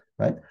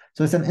 right?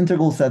 So it's an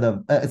integral set of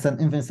it's an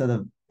infinite set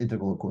of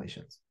integral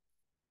equations.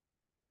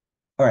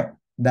 All right,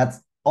 that's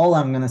all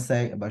I'm gonna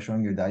say about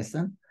Schrodinger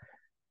Dyson,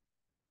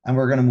 and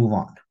we're gonna move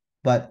on.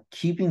 But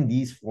keeping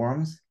these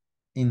forms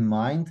in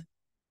mind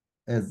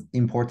is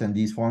important.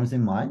 These forms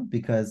in mind,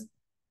 because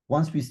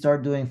once we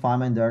start doing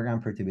Feynman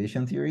diagram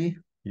perturbation theory,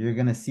 you're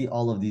gonna see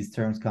all of these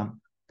terms come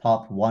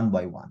top one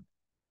by one.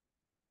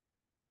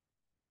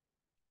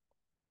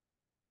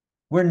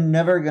 We're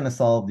never going to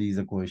solve these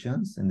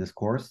equations in this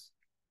course,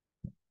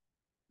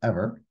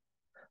 ever.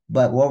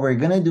 But what we're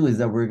going to do is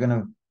that we're going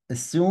to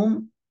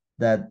assume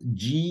that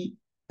G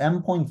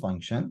m-point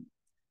function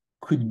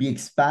could be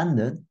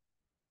expanded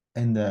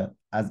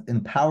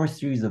in power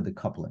series of the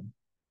coupling.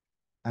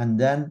 And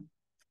then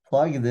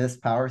plug this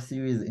power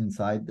series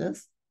inside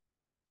this.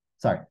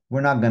 Sorry,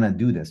 we're not going to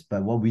do this,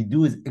 but what we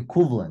do is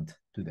equivalent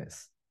to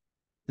this.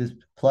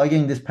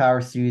 Plugging this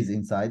power series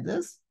inside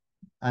this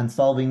and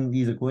solving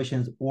these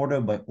equations order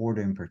by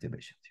order in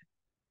perturbation theory.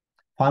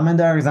 Feynman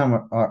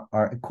diagrams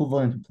are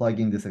equivalent to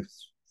plugging this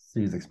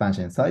series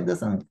expansion inside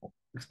this and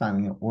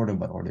expanding it order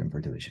by order in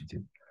perturbation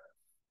theory.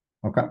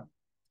 Okay.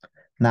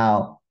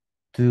 Now,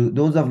 to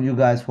those of you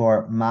guys who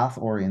are math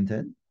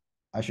oriented,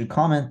 I should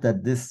comment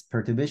that this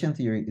perturbation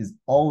theory is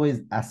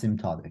always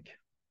asymptotic.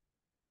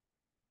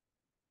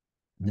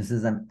 This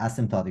is an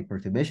asymptotic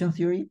perturbation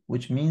theory,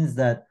 which means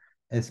that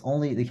it's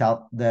only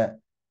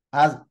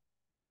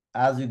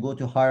as you go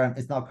to higher,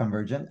 it's not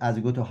convergent. As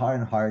you go to higher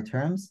and higher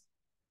terms,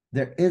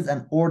 there is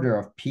an order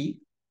of P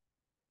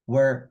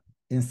where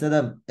instead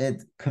of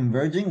it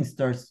converging, it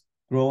starts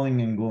growing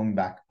and going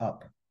back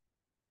up.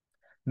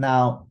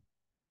 Now,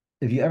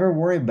 if you ever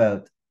worry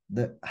about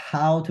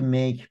how to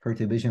make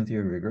perturbation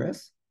theory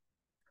rigorous,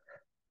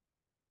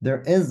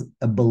 there is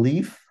a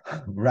belief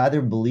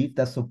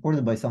that's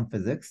supported by some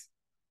physics,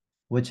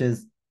 which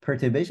is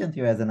perturbation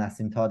theory as an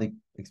asymptotic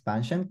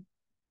expansion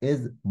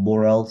is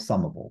Borel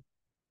summable.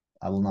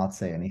 I will not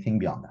say anything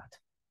beyond that.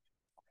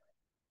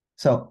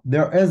 So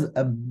there is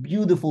a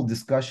beautiful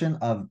discussion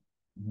of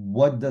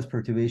what does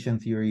perturbation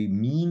theory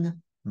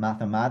mean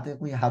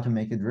mathematically, how to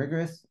make it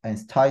rigorous, and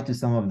it's tied to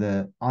some of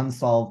the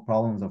unsolved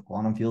problems of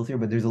quantum field theory,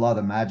 but there's a lot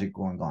of magic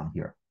going on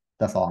here.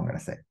 That's all I'm going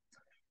to say.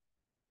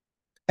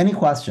 Any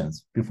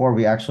questions before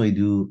we actually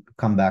do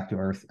come back to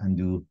Earth and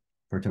do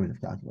perturbative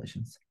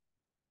calculations?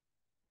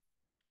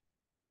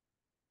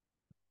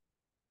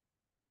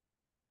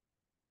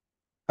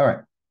 All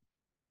right.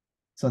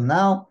 So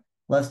now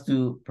let's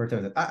do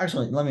perturbative.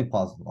 Actually, let me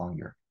pause along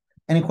here.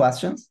 Any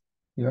questions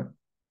here?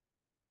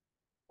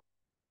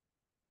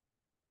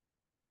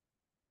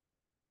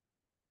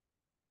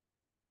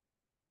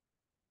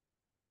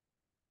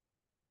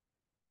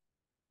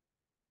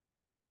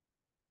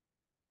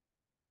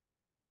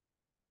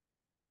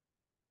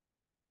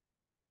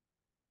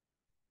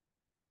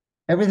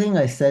 Everything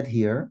I said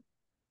here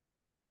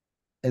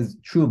is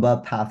true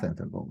about path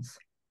integrals.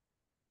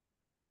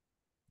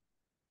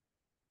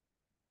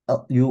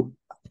 You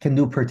can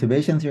do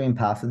perturbation theory in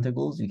path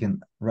integrals. You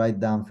can write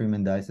down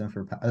Feynman Dyson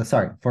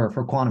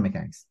for quantum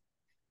mechanics.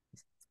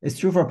 It's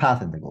true for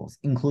path integrals,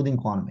 including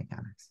quantum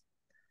mechanics.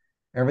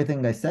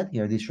 Everything I said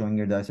here, these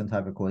Schrodinger Dyson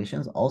type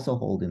equations, also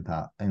hold in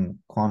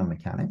quantum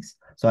mechanics.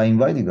 So I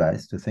invite you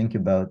guys to think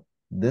about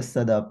this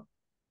setup,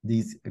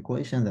 these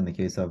equations in the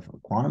case of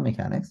quantum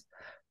mechanics.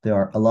 They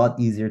are a lot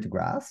easier to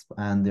grasp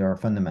and they are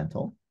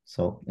fundamental.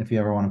 So if you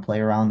ever want to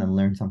play around and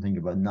learn something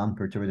about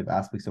non-perturbative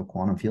aspects of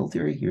quantum field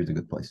theory, here's a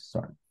good place to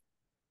start.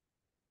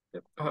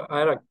 Yep. I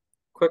had a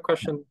quick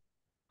question.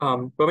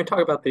 When we talk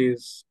about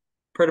these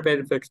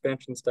perturbative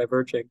expansions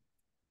diverging,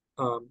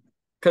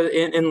 because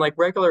in like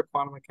regular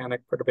quantum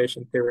mechanic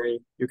perturbation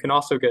theory, you can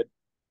also get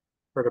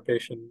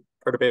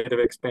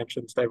perturbative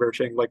expansions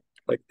diverging, like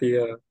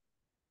the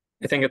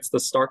I think it's the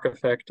Stark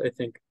effect, I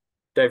think,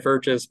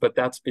 diverges, but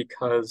that's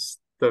because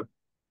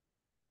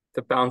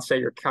the bound state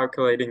you're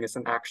calculating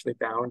isn't actually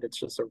bound, it's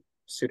just a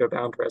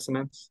pseudo-bound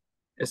resonance.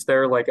 Is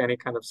there like any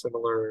kind of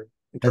similar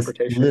It's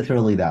interpretation?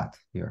 literally that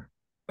here.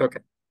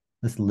 Okay.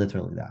 It's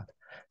literally that.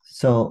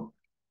 So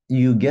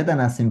you get an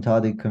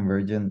asymptotic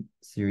convergent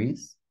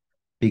series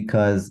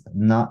because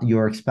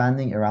you're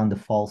expanding around the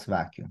false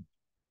vacuum.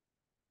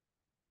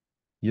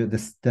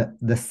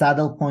 The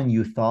saddle point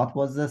you thought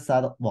was the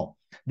saddle. Well,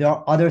 there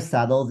are other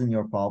saddles in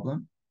your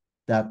problem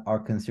that are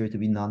considered to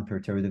be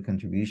non-perturbative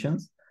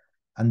contributions.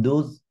 And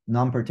those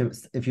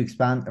non-perturbative, if you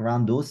expand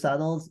around those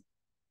saddles,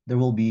 there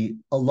will be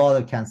a lot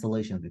of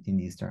cancellations between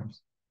these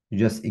terms. You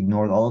just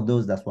ignored all of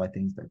those. That's why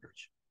things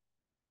diverge.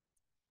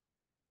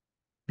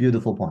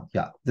 Beautiful point.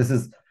 Yeah, this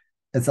is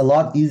It's a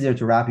lot easier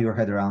to wrap your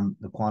head around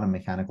the quantum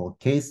mechanical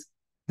case.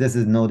 This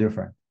is no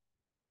different.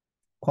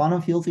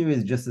 Quantum field theory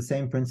is just the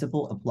same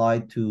principle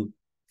applied to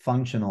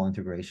functional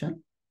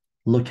integration.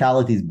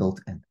 Locality is built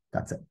in.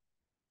 That's it.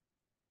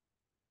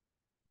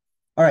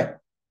 All right.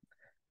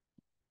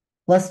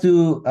 Let's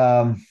do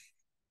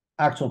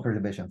actual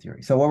perturbation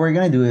theory. So what we're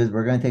going to do is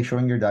we're going to take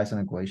Schrodinger-Dyson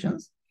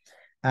equations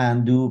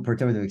and do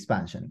perturbative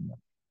expansion.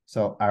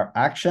 So our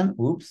action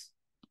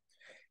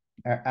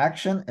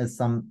is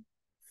some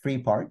free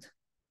part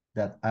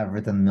that I've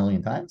written a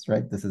million times,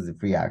 right? This is a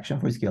free action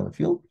for scalar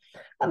field.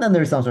 And then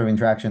there's some sort of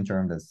interaction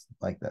term that's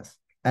like this.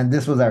 And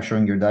this was our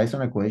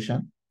Schrodinger-Dyson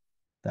equation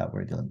that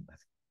we're dealing with,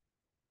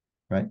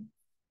 right?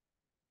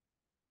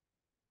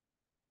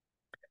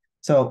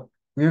 So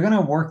we're going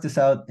to work this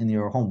out in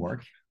your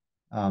homework.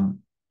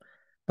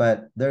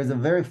 But there's a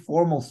very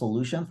formal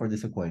solution for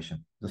this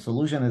equation. The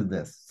solution is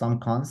this: some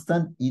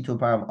constant e to the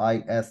power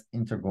of is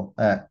integral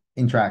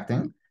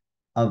interacting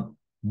of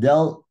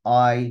del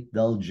I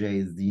del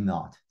j z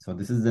naught. So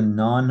this is the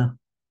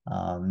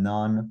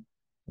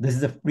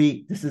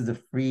this is the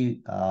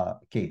free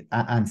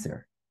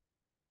answer,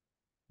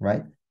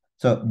 right?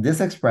 So this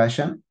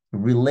expression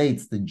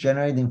relates the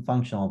generating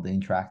function of the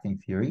interacting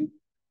theory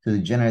to the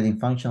generating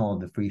function of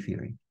the free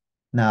theory.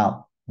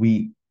 Now,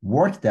 we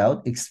worked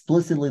out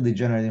explicitly the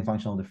generating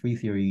function of the free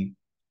theory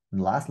in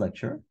the last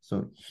lecture.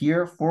 So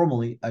here,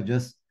 formally, I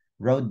just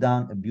wrote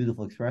down a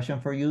beautiful expression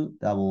for you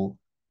that will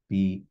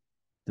be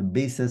the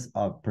basis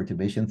of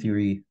perturbation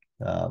theory,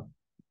 Feynman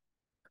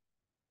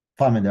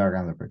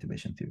diagram of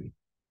perturbation theory.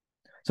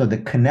 So the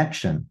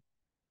connection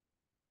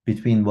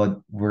between what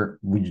we're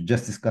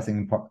just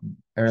discussing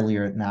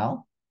earlier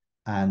now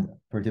and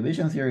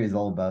perturbation theory is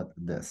all about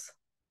this,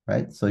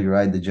 right? So you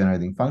write the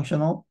generating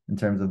functional in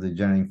terms of the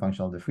generating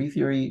function of the free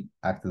theory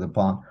acted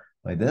upon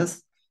by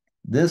this.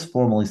 This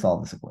formally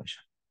solves this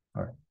equation.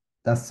 All right.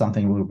 That's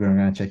something we're going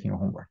to check in your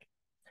homework.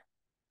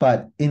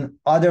 But in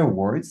other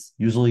words,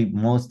 usually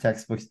most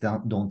textbooks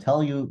don't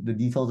tell you the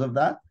details of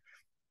that.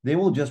 They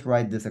will just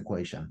write this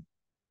equation.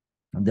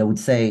 They would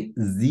say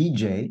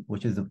Zj,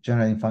 which is the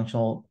generating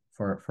functional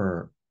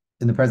for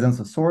in the presence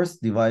of source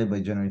divided by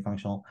generating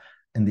functional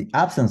in the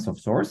absence of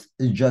source,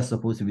 is just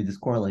supposed to be this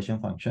correlation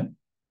function,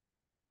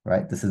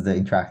 right? This is the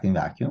interacting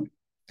vacuum.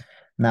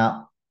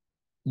 Now,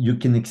 you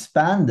can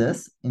expand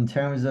this in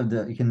terms of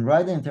you can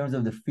write it in terms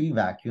of the free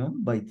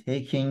vacuum by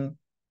taking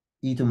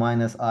e to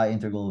minus I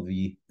integral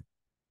v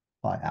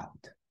phi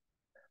out.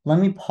 Let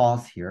me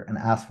pause here and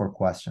ask for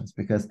questions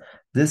because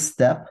this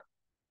step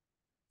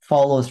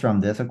follows from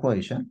this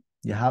equation.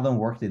 You haven't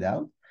worked it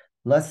out.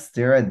 Let's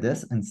stare at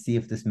this and see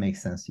if this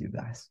makes sense to you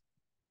guys.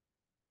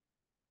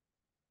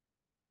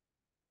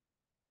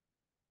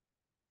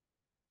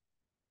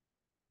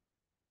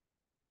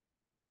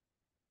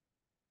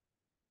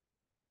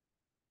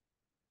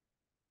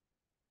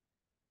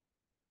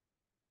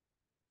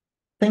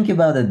 Think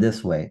about it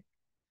this way.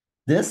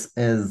 This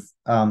is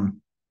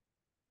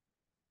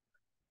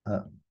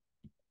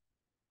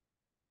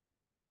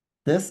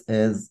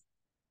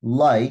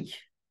like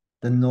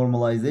the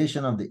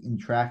normalization of the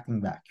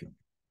interacting vacuum,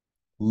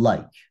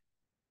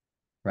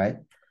 right?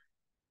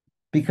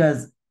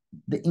 Because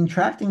the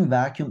interacting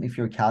vacuum, if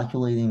you're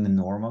calculating the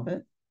norm of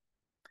it,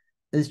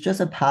 is just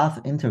a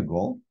path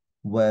integral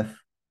with,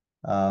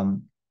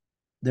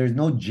 there's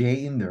no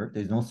j in there,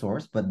 there's no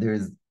source, but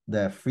there's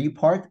the free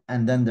part,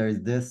 and then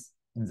there's this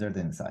inserted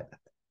inside it.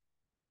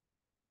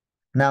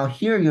 Now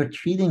here you're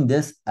treating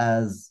this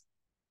as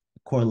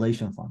a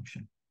correlation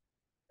function.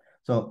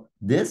 So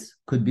this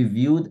could be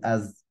viewed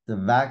as the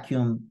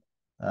vacuum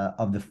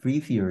of the free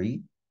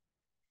theory,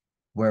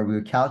 where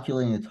we're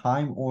calculating a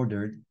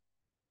time-ordered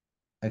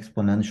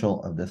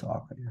exponential of this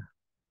operator.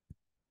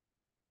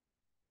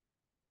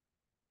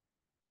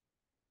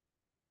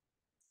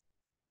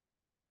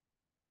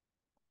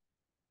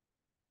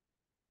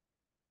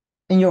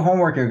 In your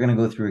homework, you're going to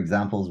go through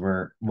examples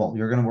where, well,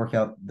 you're going to work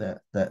out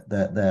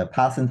the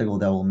path integral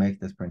that will make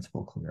this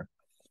principle clear.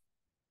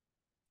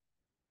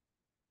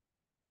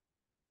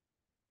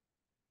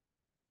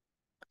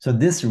 So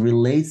this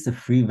relates the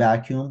free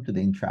vacuum to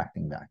the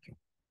interacting vacuum.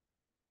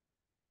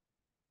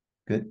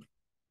 Good.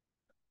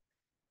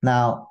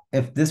 Now,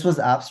 if this was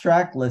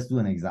abstract, let's do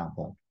an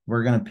example.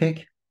 We're going to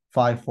pick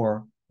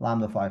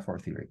lambda phi 4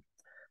 theory.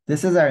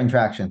 This is our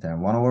interaction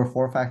term, 1 over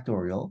 4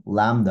 factorial.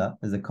 Lambda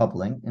is a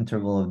coupling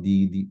integral of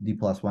d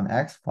plus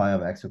 1x, phi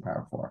of x to the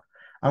power 4.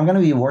 I'm going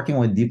to be working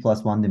with d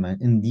plus 1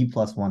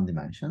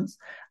 dimensions,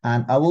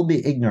 and I will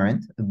be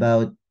ignorant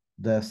about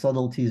the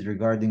subtleties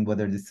regarding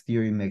whether this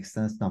theory makes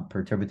sense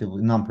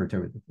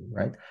non-perturbatively,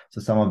 right? So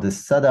some of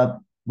this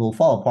setup will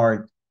fall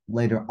apart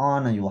later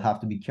on, and you will have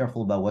to be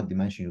careful about what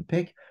dimension you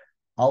pick.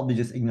 I'll be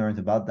just ignorant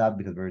about that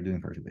because we're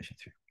doing perturbation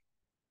theory.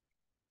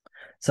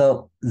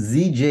 So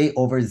Zj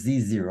over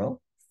Z0,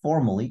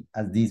 formally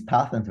as these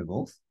path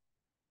integrals,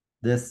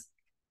 these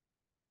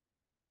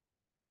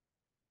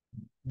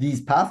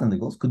path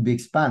integrals could be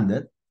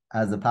expanded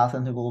as a path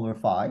integral over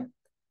phi,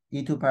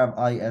 e to the power of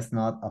I s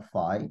naught of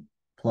phi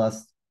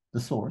plus the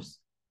source.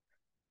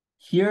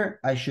 Here,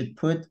 I should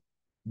put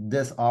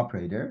this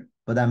operator,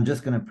 but I'm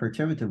just going to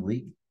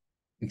perturbatively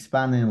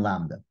expand in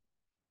lambda.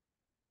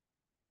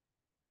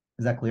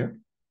 Is that clear?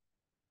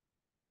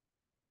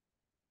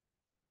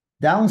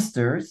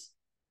 Downstairs,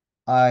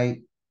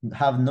 I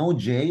have no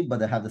j,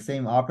 but I have the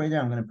same operator.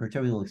 I'm going to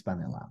perturbatively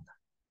expand in lambda.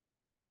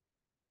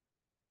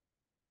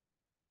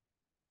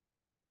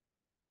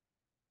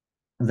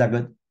 Is that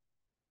good?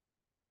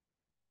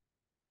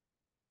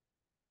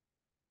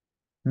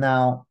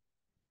 Now,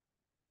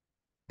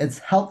 it's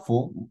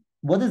helpful.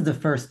 What is the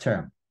first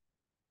term?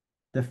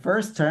 The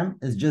first term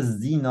is just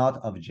z naught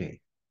of j.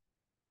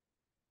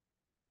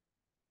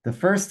 The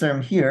first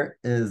term here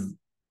is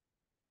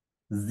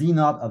z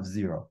naught of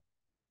 0.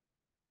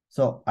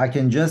 So I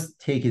can just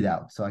take it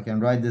out. So I can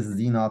write this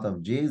z naught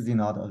of j, z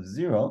naught of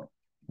 0,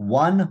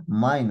 1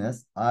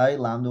 minus I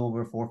lambda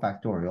over 4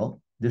 factorial.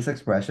 This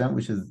expression,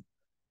 which is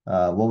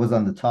what was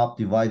on the top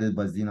divided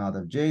by z naught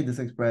of j. This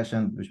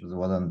expression, which was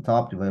what on the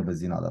top divided by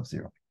z naught of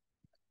 0.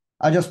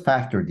 I just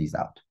factor these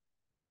out.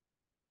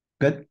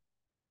 Good.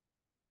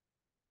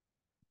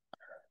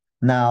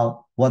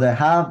 Now, what I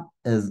have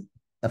is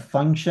a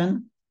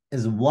function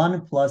is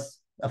 1 plus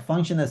a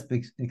function that's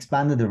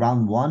expanded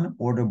around 1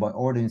 order by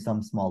order in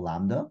some small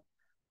lambda,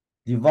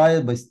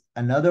 divided by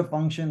another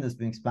function that's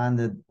been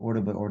expanded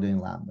order by order in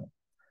lambda.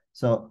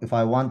 So if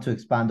I want to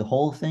expand the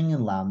whole thing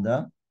in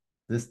lambda,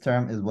 this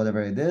term is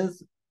whatever it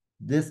is.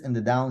 This in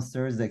the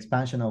downstairs, the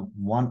expansion of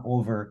 1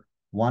 over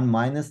 1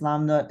 minus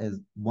lambda is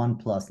 1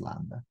 plus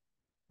lambda,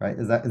 right?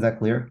 Is that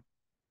clear?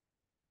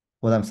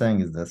 What I'm saying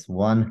is this: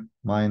 1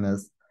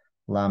 minus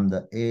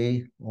lambda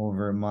a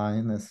over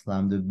minus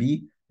lambda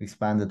b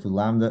expanded to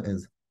lambda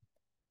is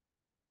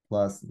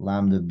plus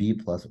lambda b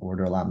plus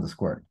order lambda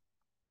squared,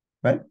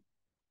 right?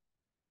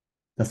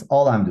 That's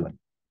all I'm doing.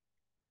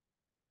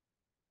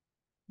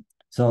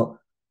 So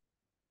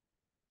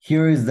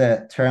here is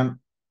the term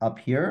up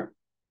here,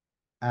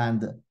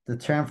 and the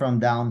term from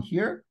down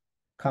here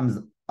comes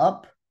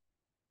up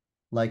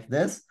like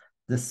this.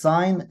 The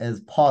sign is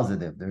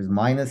positive. There's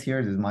minus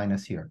here, there's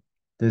minus here.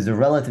 There's a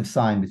relative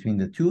sign between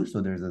the two, so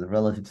there's a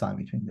relative sign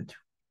between the two,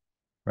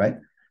 right?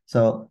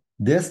 So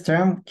this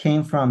term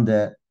came from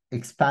the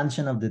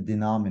expansion of the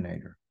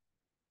denominator.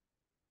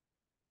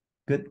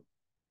 Good.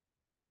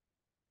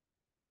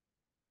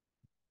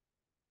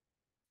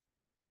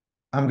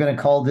 I'm going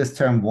to call this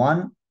term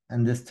 1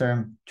 and this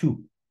term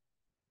 2.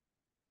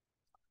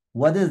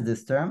 What is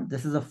this term?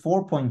 This is a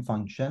 4-point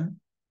function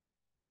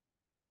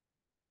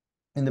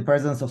in the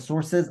presence of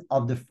sources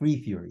of the free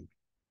theory.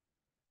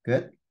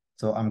 Good.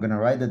 So I'm going to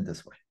write it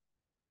this way.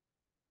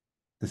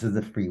 This is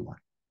the free one.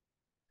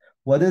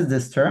 What is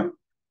this term?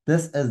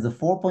 This is the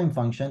 4-point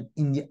function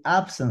in the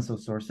absence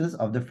of sources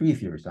of the free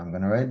theory. So I'm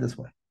going to write it this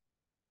way.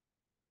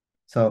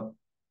 So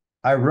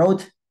I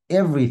wrote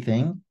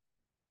everything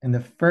in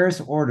the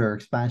first order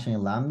expansion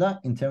in lambda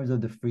in terms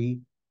of the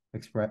free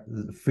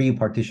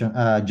partition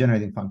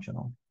generating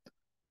functional.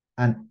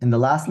 And in the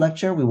last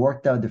lecture, we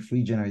worked out the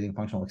free generating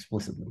functional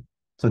explicitly.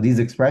 So these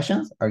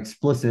expressions are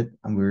explicit,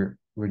 and we're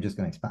just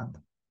going to expand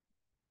them.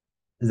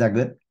 Is that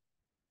good?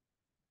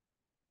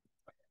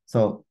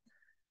 So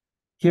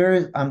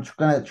here, I'm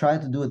going to try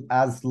to do it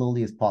as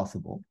slowly as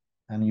possible.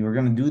 And you're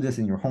going to do this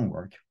in your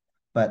homework.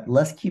 But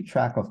let's keep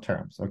track of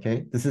terms,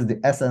 okay? This is the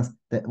essence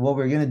that what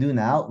we're going to do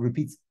now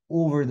repeats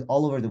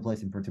all over the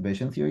place in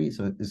perturbation theory.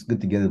 So it's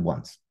good to get it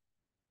once.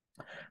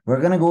 We're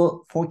going to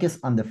go focus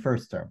on the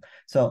first term.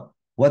 So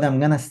what I'm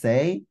going to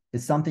say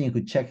is something you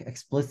could check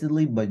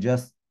explicitly by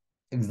just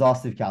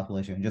exhaustive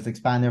calculation. Just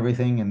expand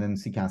everything and then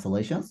see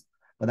cancellations.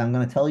 But I'm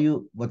going to tell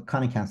you what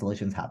kind of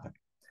cancellations happen.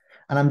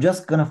 And I'm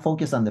just going to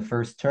focus on the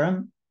first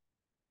term.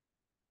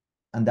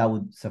 And that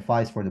would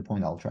suffice for the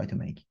point I'll try to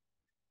make.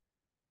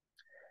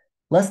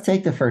 Let's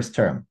take the first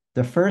term.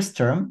 The first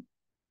term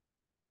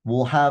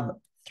will have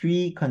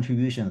 3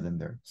 contributions in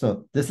there.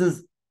 So this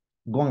is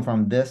going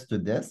from this to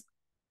this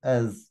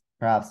as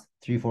perhaps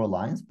 3-4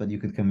 lines, but you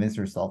could convince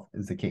yourself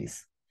is the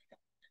case.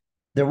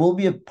 There will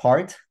be a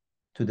part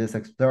to this.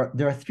 There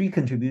are 3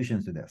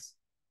 contributions to this.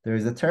 There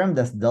is a term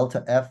that's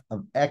delta f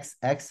of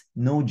xx,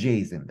 no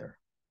j's in there.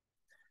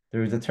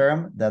 There is a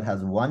term that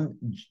has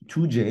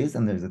 2 j's,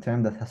 and there's a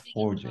term that has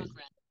 4 j's.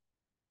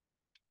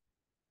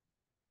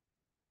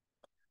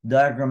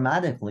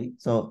 Diagrammatically,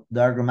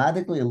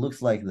 it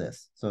looks like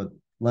this. So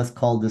let's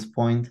call this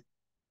point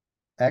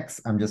x.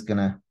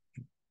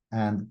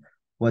 And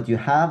what you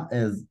have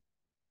is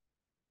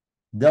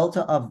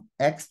delta of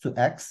x to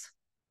x.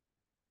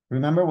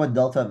 Remember what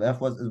delta of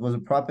f was? It was a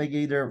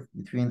propagator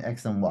between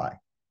x and y,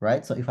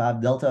 right? So if I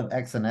have delta of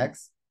x and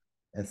x,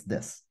 it's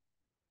this.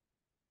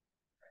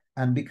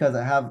 And because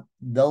I have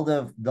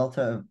delta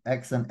of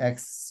x and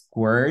x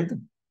squared,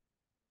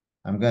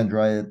 I'm going to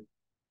draw it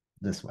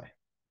this way.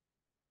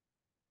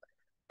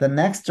 The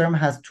next term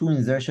has 2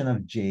 insertion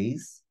of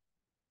j's.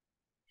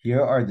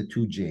 Here are the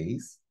 2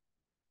 j's.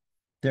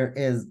 There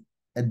is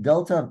a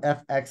delta of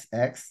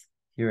fxx.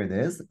 Here it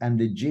is. And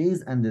the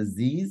j's and the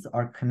z's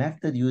are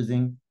connected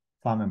using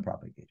Feynman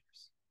propagators.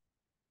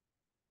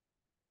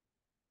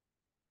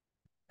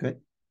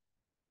 Good.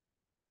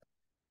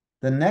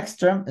 The next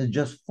term is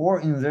just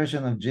 4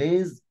 insertion of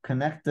j's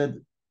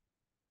connected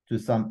to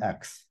some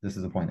x. This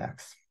is the point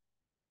x.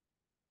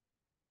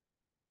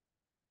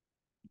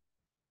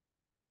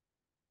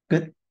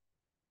 Good.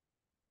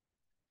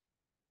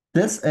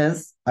 This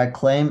is, I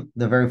claim,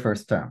 the very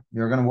first term.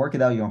 You're going to work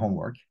it out in your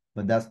homework,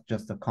 but that's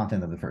just the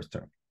content of the first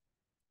term.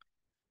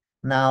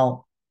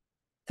 Now,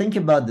 think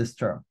about this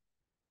term.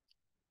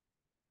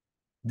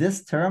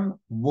 This term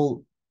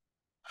will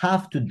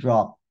have to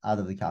drop out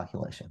of the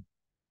calculation.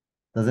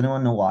 Does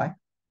anyone know why?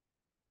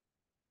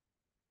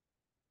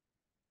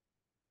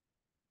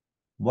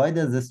 Why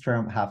does this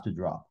term have to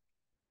drop?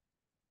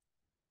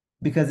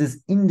 Because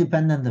it's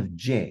independent of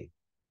j.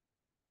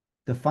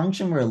 The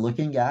function we're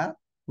looking at,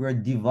 we're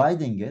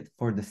dividing it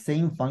for the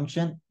same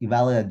function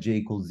evaluated at j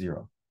equals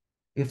 0.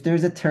 If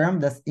there's a term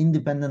that's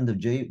independent of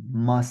j,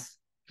 must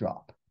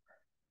drop.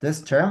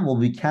 This term will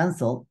be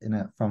canceled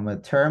from a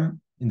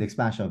term in the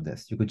expansion of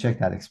this. You could check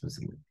that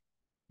explicitly.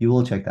 You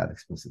will check that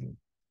explicitly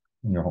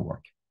in your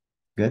homework.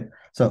 Good.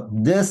 So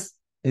this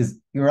is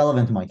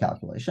irrelevant to my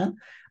calculation.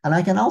 And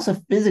I can also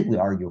physically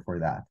argue for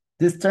that.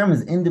 This term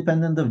is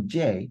independent of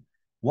j.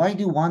 Why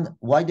do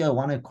I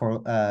want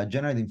a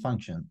generating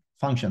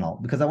functional?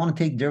 Because I want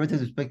to take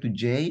derivatives with respect to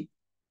j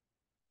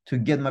to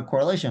get my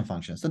correlation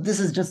function. So this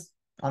is just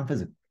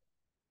unphysical.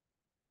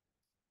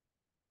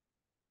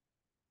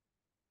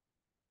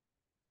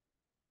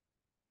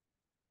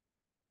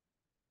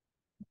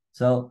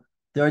 So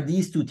there are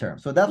these two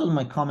terms. So that was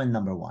my comment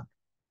number 1.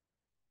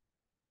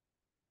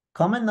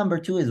 Comment number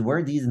 2 is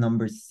where these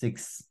number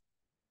 6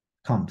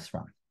 comes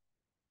from.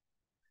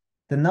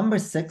 The number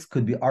 6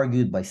 could be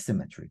argued by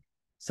symmetry.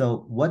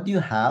 So what do you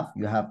have?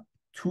 You have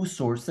 2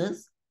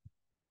 sources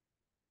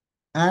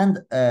and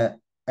an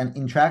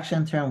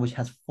interaction term which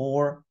has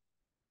 4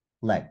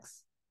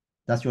 legs.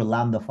 That's your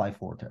lambda phi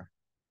 4 term.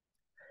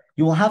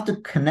 You will have to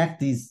connect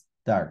these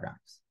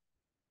diagrams.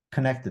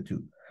 Connect the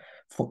two.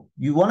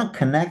 You want to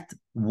connect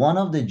one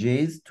of the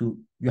j's to,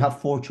 you have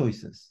 4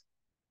 choices.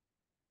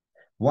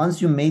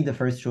 Once you made the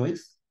first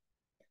choice,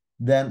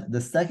 then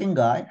the second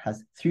guy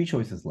has 3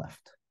 choices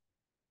left.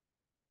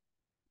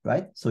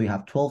 Right? So you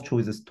have 12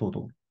 choices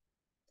total.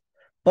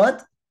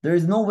 But there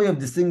is no way of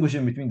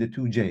distinguishing between the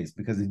 2 j's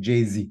because it's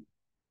jz.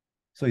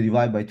 So you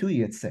divide by 2,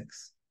 you get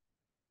 6.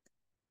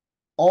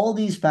 All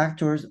these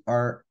factors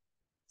are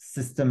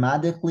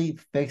systematically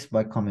fixed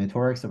by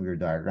combinatorics of your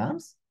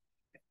diagrams.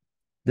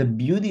 The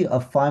beauty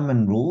of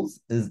Feynman rules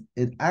is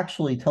it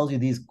actually tells you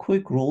these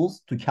quick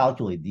rules to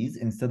calculate these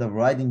instead of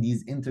writing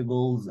these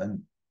integrals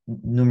and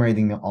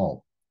numerating them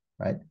all,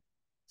 right?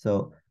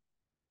 So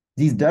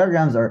these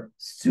diagrams are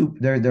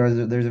super,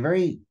 there's a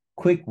very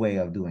quick way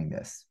of doing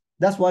this.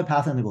 That's why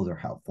path integrals are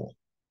helpful,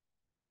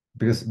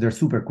 because they're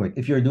super quick.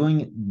 If you're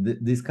doing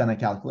these kind of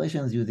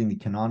calculations using the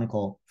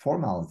canonical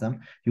formalism,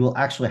 you will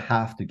actually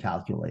have to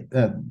calculate,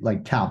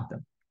 count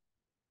them.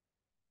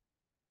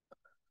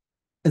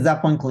 Is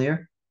that point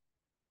clear?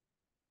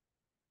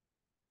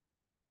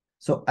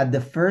 So at the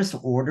first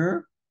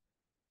order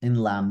in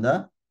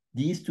lambda,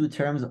 these 2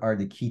 terms are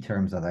the key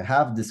terms that I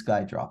have. This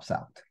guy drops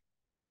out.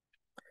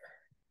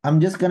 I'm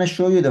just going to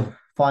show you the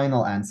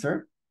final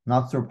answer.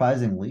 Not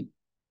surprisingly,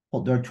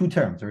 well, there are 2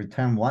 terms. There's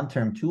term 1,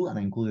 term 2, and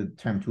I included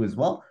term 2 as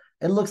well.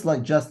 It looks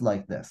like just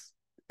like this.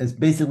 It's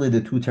basically the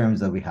 2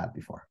 terms that we had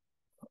before.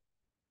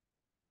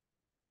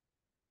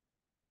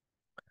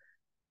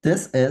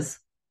 This is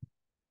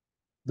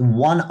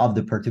one of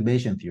the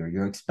perturbation theory.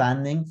 You're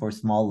expanding for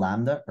small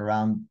lambda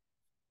around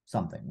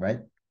something, right?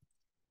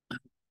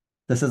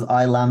 This is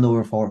I lambda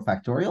over 4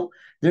 factorial.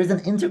 There's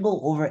an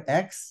integral over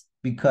x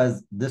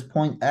because this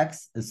point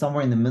x is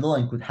somewhere in the middle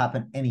and could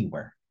happen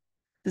anywhere.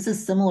 This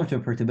is similar to a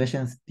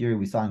perturbation theory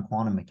we saw in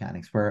quantum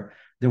mechanics, where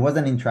there was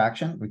an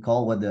interaction.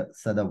 Recall what the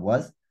setup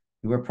was.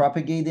 We were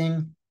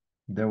propagating.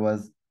 There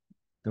was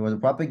a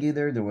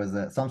propagator. There was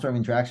some sort of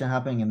interaction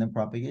happening and then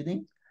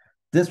propagating.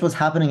 This was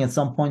happening at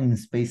some point in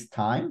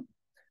space-time,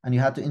 and you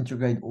had to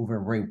integrate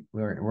over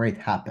where it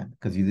happened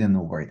because you didn't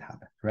know where it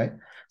happened, right?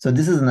 So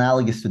this is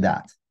analogous to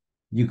that.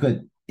 You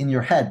could, in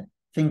your head,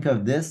 think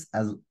of this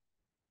as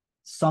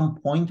some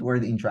point where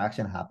the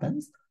interaction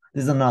happens.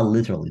 This is not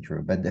literally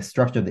true, but the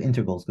structure of the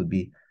integrals could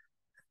be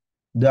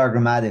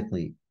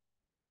diagrammatically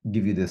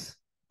give you this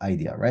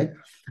idea, right?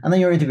 And then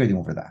you're integrating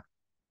over that.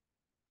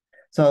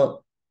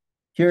 So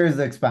here is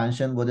the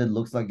expansion, what it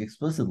looks like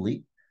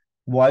explicitly.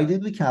 Why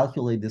did we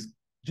calculate this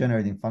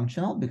generating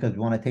functional? Because we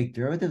want to take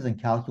derivatives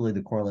and calculate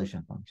the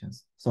correlation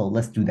functions. So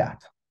let's do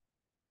that.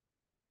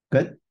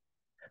 Good.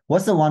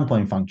 What's the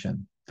 1-point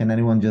function? Can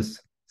anyone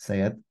just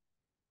say it?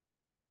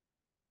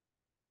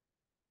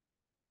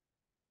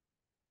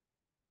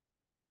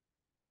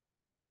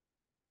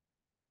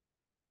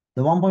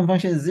 The 1-point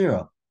function is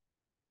 0.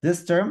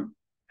 This term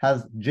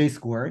has j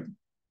squared.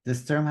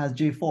 This term has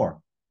j4.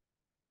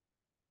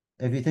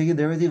 If you take a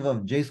derivative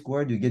of j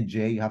squared, you get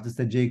j. You have to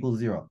set j equals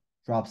 0.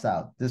 Drops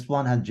out. This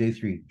one has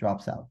j3.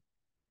 Drops out.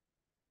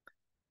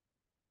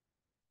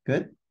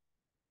 Good.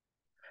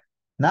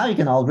 Now you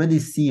can already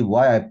see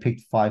why I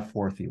picked phi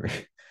 4 theory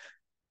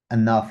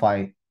and not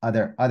phi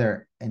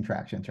other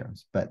interaction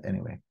terms. But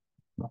anyway,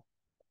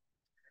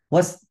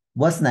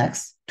 what's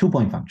next?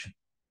 2-point function.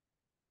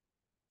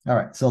 All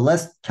right, so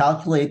let's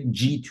calculate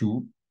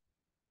G2,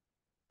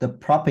 the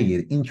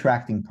propagator,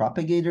 interacting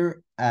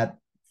propagator at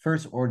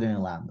first order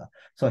in lambda.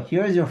 So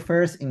here's your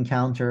first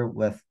encounter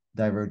with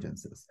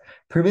divergences.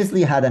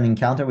 Previously had an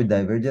encounter with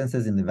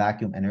divergences in the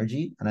vacuum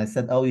energy, and I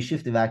said, oh, you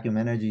shift the vacuum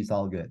energy, it's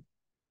all good,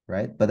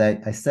 right? But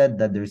I said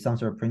that there's some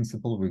sort of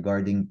principle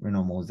regarding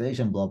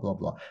renormalization, blah, blah,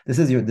 blah. This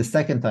is the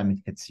second time it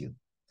hits you,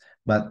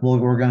 but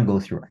we're going to go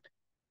through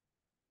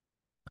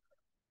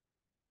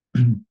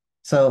it.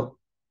 So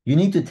you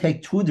need to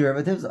take two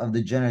derivatives of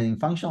the generating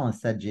function and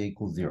set j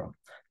equals 0.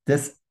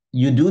 This,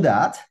 you do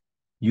that,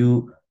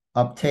 you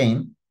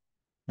obtain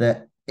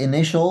the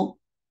initial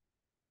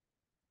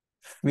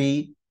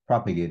free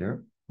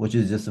propagator, which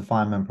is just a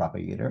Feynman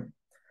propagator.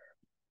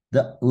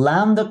 The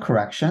lambda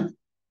correction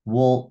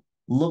will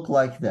look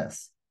like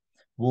this.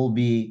 Will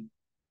be,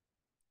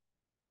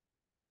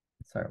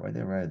 sorry, why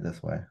did I write it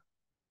this way?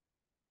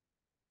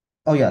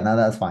 Oh yeah, now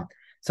that's fine.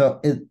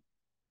 So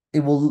it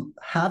will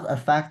have a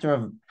factor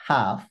of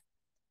half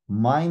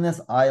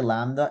minus I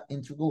lambda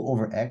integral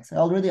over x. I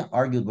already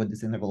argued what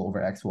this integral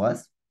over x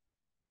was.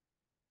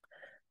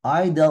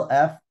 I del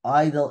f,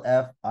 I del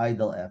f, I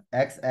del f,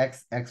 x,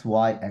 x, x,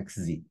 y, x,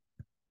 z.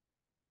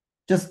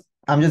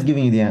 I'm just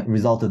giving you the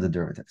result of the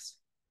derivatives.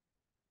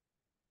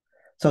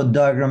 So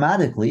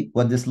diagrammatically,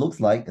 what this looks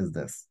like is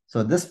this.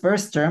 So this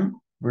first term,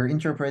 we're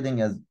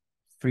interpreting as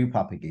free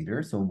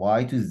propagator. So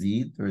y to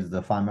z, there's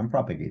the Feynman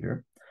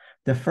propagator.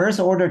 The first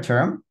order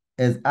term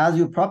is as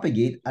you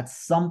propagate at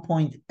some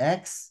point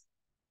x,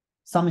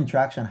 some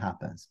interaction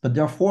happens. But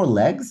there are 4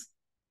 legs.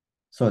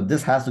 So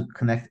this has to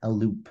connect a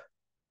loop.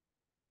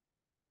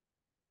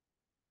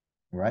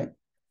 Right?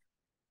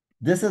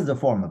 This is the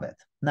form of it.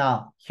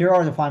 Now, here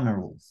are the Feynman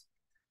rules.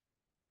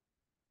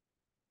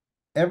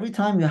 Every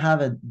time you have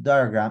a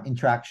diagram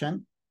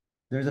interaction,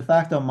 there's a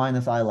factor of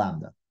minus I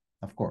lambda,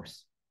 of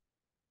course,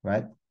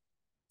 right?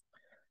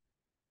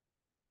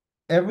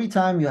 Every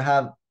time you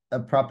have a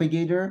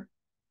propagator,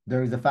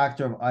 there is a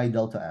factor of I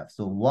delta f.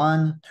 So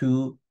 1,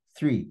 2,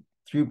 3,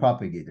 3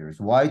 propagators,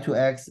 y to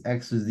x,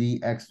 x to z,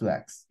 x to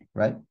x,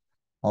 right?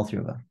 All 3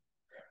 of them.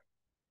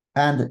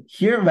 And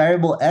here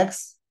variable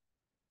x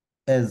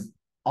is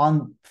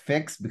on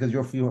fixed because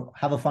you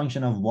have a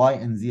function of y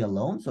and z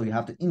alone, so you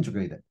have to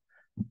integrate it.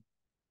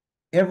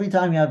 Every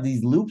time you have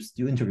these loops,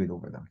 you integrate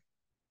over them.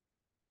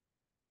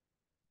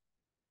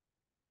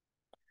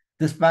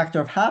 This factor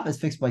of half is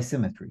fixed by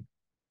symmetry.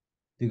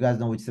 Do you guys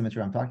know which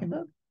symmetry I'm talking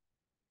about?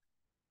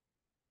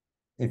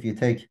 If you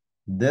take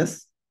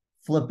this,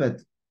 flip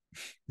it,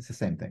 it's the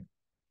same thing,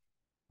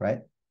 right?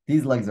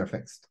 These legs are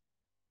fixed.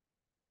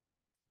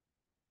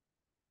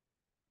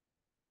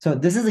 So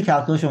this is a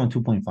calculation of a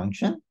 2-point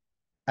function,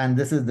 and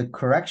this is the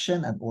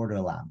correction at order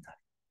lambda.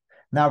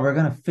 Now we're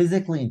going to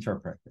physically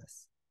interpret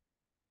this.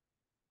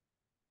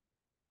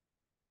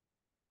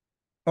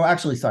 Oh,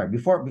 actually, sorry.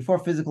 Before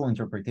physical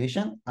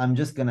interpretation, I'm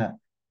just going to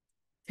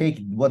take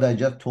what I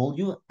just told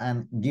you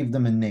and give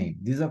them a name.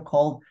 These are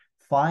called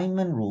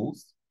Feynman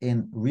rules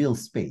in real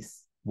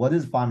space. What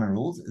is Feynman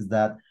rules? Is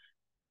that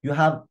you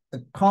have a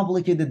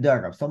complicated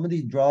diagram.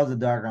 Somebody draws a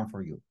diagram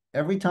for you.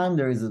 Every time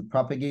there is a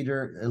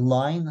propagator, a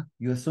line,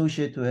 you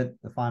associate to it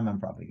the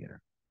Feynman propagator.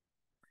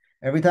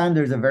 Every time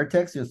there's a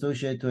vertex, you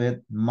associate to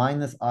it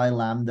minus I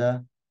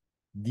lambda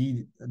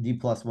d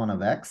plus 1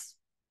 of x.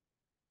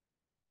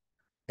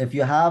 If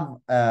you have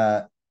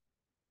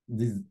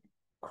these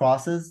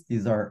crosses,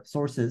 these are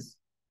sources.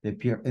 They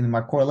appear in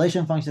my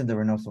correlation function, there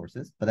were no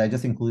sources, but I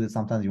just included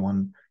sometimes you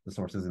want the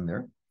sources in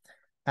there.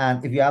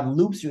 And if you have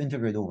loops, you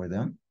integrate over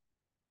them,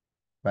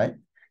 right?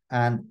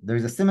 And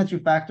there's a symmetry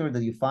factor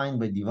that you find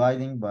by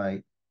dividing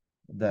by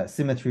the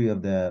symmetry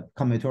of the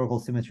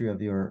combinatorial symmetry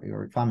of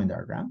your Feynman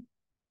diagram.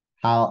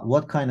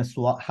 What kind of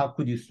swap, how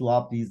could you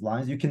swap these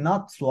lines? You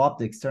cannot swap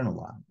the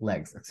external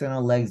legs.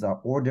 External legs are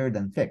ordered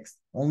and fixed.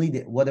 Only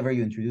whatever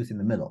you introduce in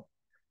the middle,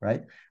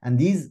 right? And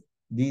these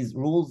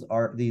rules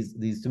are,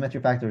 these symmetry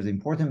factors are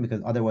important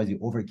because otherwise you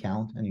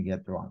overcount and you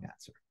get the wrong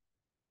answer.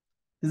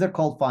 These are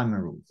called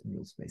Feynman rules in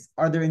real space.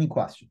 Are there any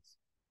questions?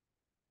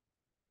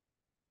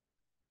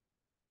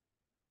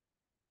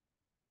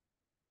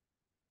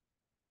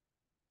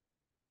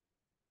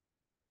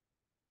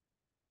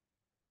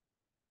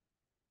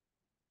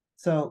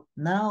 So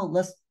now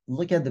let's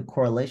look at the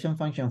correlation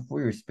function in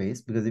Fourier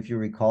space, because if you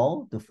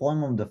recall, the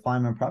form of the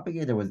Feynman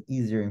propagator was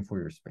easier in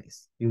Fourier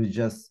space. It was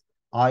just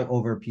I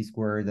over p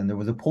squared, and there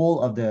was a pole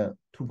of the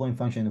 2-point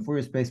function in the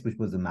Fourier space, which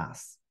was the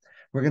mass.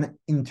 We're going to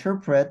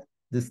interpret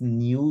this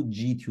new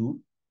G2,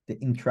 the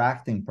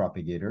interacting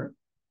propagator,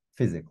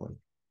 physically.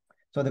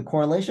 So the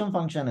correlation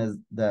function is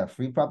the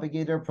free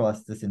propagator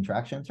plus this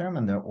interaction term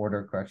and the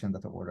order correction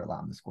at the order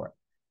lambda squared.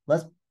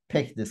 Let's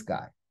pick this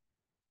guy.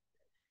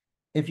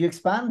 If you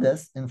expand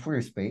this in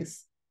Fourier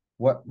space,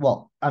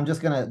 I'm just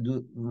gonna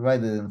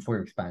write it in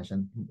Fourier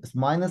expansion. It's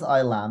minus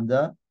I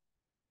lambda,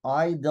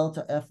 I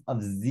delta f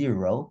of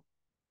 0.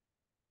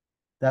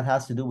 That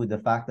has to do with the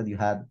fact that you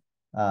had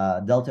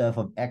delta f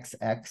of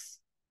xx,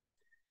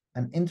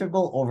 an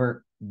integral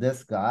over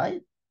this guy,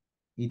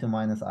 e to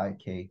minus I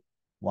k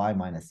y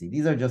minus c.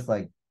 These are just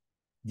like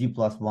d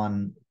plus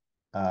 1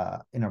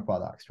 inner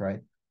products,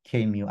 right?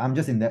 K mu. I'm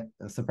just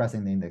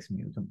suppressing the index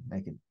mu to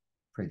make it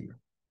prettier.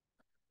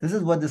 This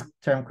is what this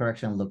term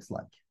correction looks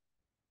like.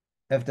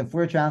 If the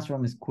Fourier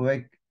transform is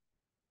quick,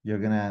 you're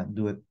going to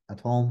do it at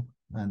home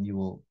and you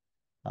will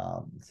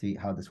see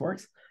how this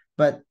works.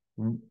 But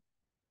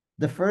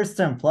the first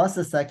term plus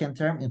the second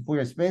term in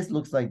Fourier space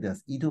looks like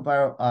this. E to the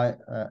power of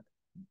I,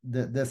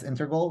 this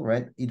integral,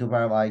 right? E to the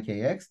power of I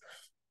kx.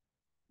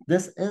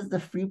 This is the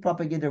free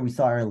propagator we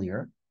saw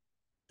earlier.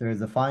 There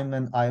is a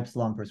Feynman I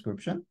epsilon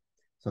prescription.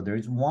 So there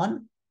is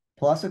 1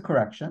 plus a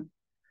correction.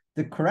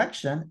 The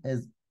correction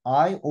is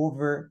I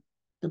over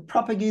the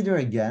propagator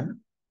again,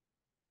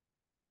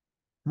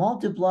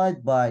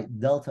 multiplied by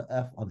delta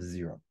f of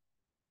 0.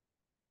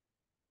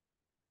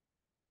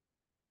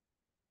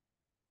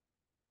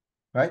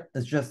 Right?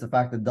 It's just the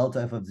fact that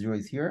delta f of 0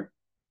 is here,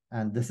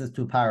 and this is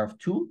to the power of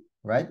 2,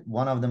 right?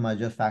 One of them I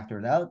just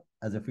factored out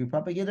as a free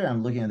propagator.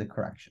 I'm looking at the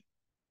correction.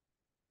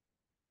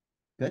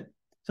 Good?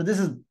 So this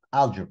is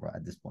algebra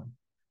at this point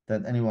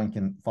that anyone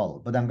can follow,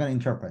 but I'm going to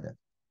interpret it.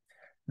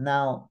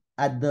 Now,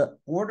 at the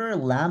order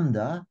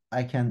lambda,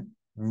 I can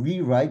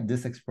rewrite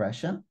this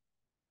expression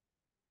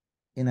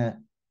in a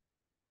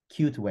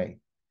cute way.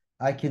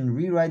 I can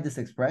rewrite this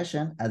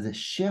expression as a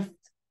shift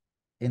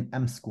in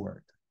m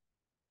squared.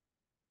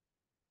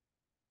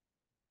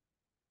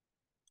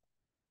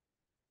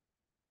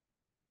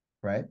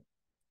 Right?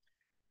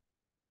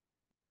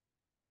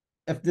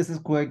 If this is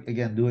quick,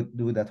 again,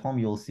 do it at home,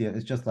 you'll see it.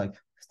 It's just like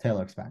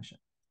Taylor expansion.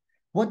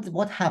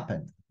 What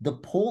happened? The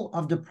pole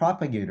of the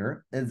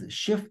propagator is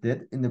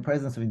shifted in the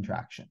presence of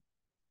interaction.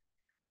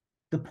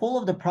 The pole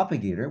of the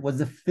propagator was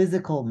the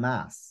physical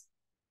mass.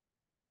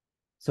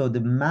 So the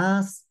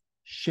mass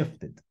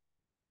shifted.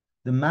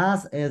 The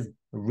mass is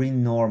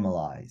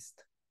renormalized.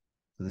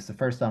 So this is the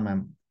first time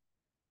I'm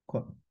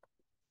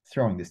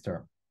throwing this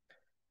term.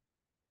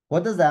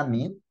 What does that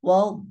mean?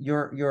 Well,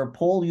 your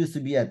pole used to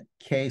be at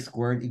k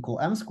squared equal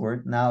m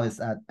squared. Now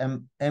it's at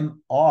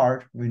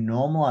mr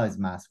renormalized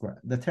mass squared.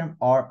 The term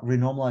r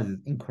renormalized is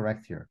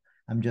incorrect here.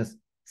 I'm just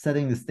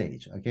setting the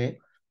stage, okay?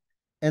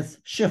 It's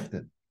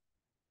shifted.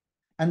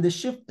 And the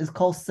shift is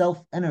called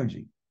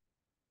self-energy.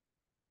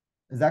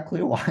 Is that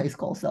clear why it's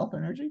called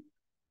self-energy?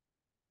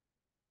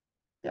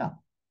 Yeah.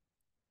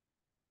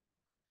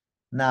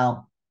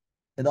 Now,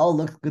 it all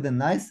looks good and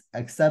nice,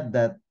 except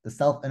that the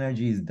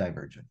self-energy is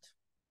divergent.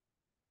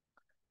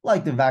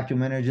 Like the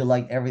vacuum energy,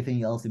 like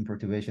everything else in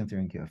perturbation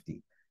theory and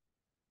QFT.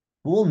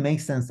 We will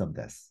make sense of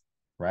this,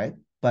 right?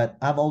 But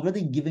I've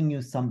already given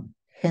you some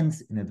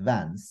hints in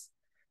advance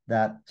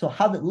that, so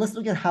let's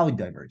look at how it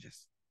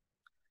diverges.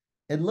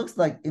 It looks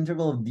like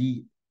integral of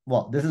d,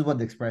 well, this is what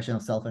the expression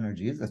of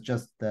self-energy is. It's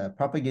just the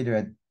propagator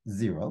at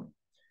 0.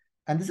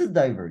 And this is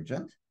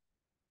divergent.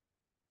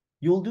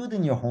 You'll do it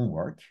in your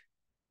homework.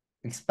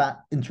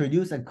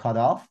 Introduce a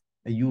cutoff,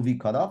 a UV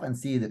cutoff, and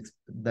see it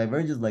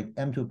diverges like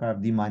m to the power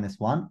of d minus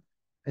 1.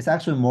 It's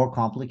actually more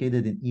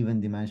complicated in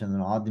even dimensions than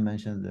odd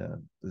dimensions.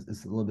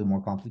 It's a little bit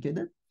more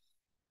complicated.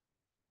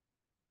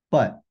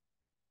 But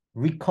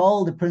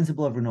recall the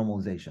principle of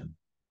renormalization.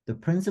 The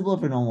principle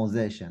of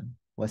renormalization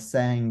was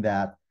saying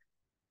that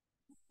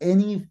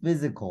any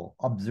physical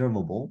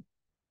observable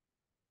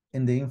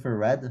in the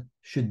infrared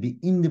should be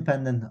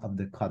independent of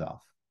the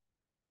cutoff,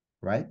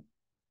 right?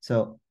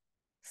 So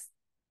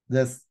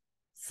this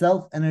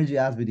self-energy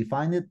as we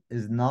define it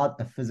is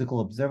not a physical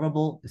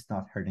observable. It's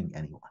not hurting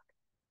anyone.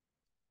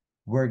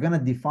 We're going to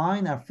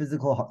define our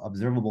physical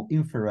observable,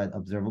 infrared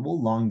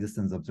observable, long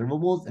distance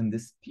observables in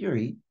this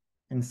theory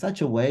in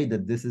such a way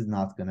that this is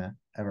not going to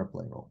ever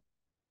play a role.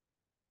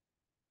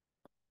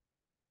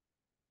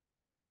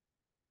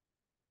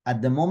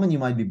 At the moment, you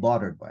might be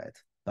bothered by it,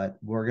 but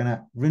we're going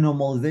to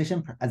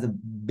renormalization as a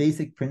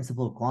basic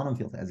principle of quantum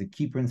field, as a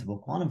key principle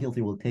of quantum field,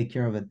 will take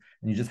care of it,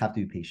 and you just have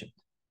to be patient,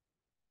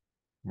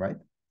 right?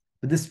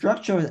 But the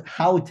structure,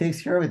 how it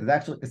takes care of it, is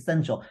actually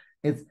essential.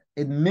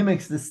 It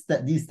mimics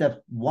these steps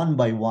one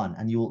by one,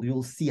 and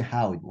you'll see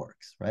how it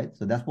works, right?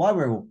 So that's why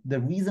the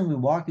reason we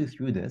walk you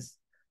through this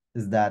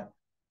is that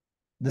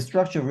the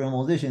structure of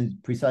renormalization is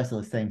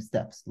precisely the same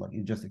steps. Like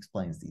it just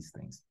explains these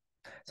things.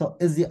 So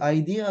is the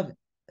idea of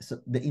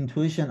the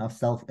intuition of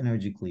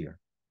self-energy clear?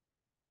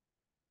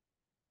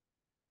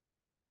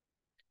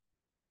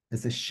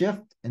 It's a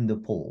shift in the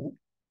pole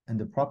and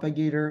the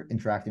propagator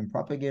interacting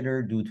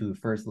propagator due to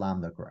first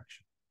lambda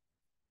correction.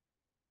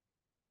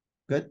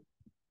 Good.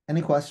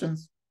 Any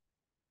questions?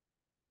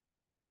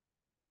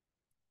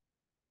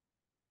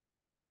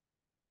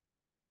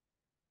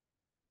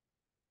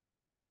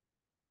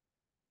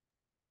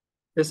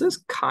 Is this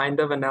kind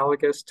of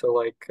analogous to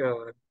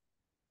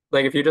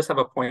like if you just have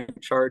a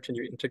point charge and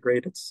you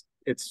integrate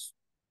its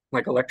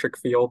like electric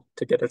field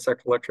to get its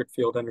electric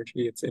field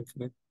energy, it's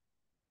infinite.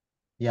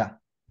 Yeah,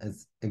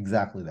 it's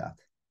exactly that.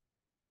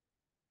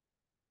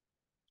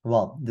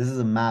 Well, this is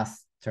a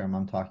mass term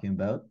I'm talking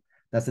about.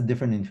 That's a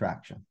different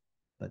interaction.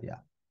 But yeah,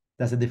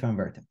 That's a different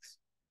vertex.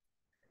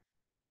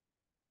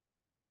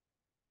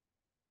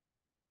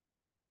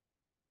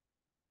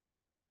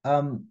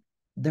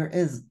 There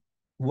is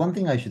one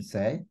thing I should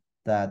say,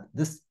 that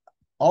this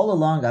all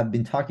along I've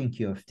been talking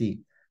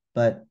QFT,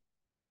 but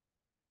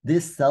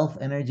this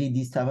self-energy,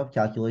 these type of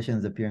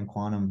calculations appear in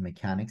quantum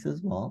mechanics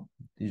as well.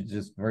 These are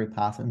just very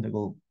passive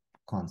integral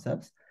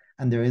concepts.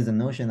 And there is a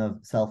notion of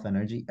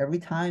self-energy. Every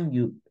time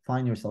you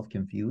find yourself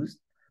confused,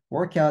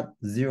 work out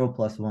 0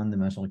 + 1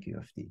 dimensional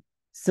QFT.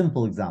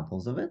 Simple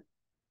examples of it.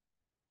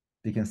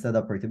 You can set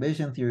up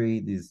perturbation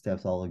theory. These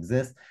steps all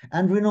exist.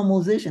 And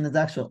renormalization is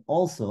actually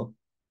also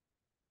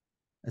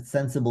a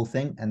sensible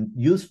thing and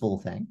useful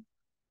thing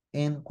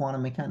in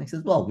quantum mechanics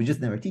as well. We just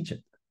never teach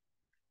it.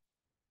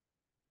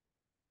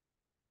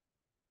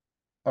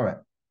 All right.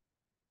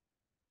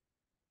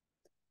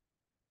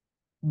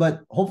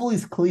 But hopefully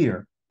it's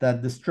clear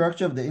that the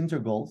structure of the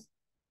integrals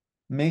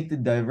make the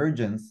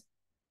divergence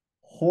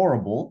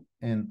horrible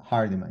in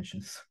higher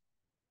dimensions,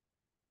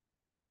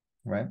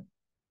 right?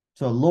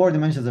 So lower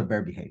dimensions are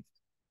better behaved.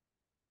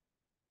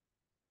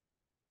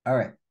 All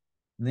right.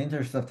 In the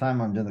interest of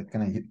time, I'm just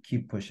going to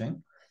keep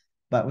pushing,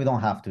 but we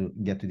don't have to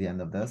get to the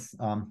end of this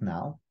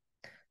now.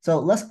 So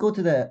let's go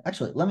to the,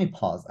 actually, let me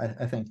pause.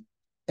 I think,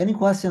 any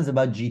questions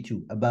about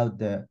G2, about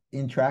the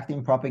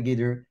interacting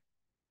propagator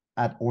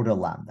at order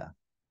lambda?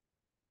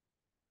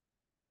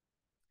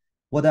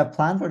 What I've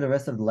planned for the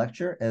rest of the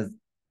lecture is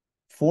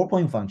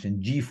 4-point function,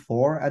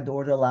 G4 at the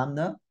order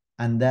lambda,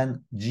 and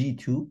then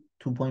G2,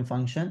 2-point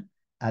function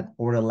at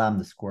order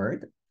lambda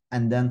squared,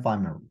 and then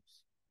Feynman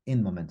rules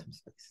in momentum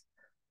space.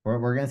 We're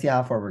going to see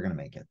how far we're going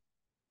to make it.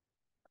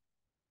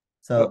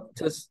 So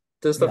does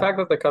the fact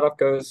that the cutoff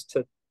goes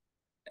to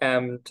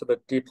m to the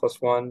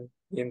d+1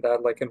 mean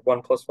that like in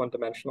 1 + 1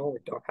 dimensional we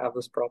don't have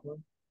this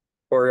problem,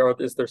 or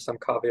is there some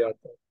caveat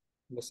that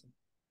I'm missing?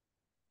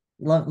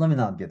 Let me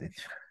not get into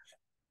it.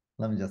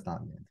 Let me just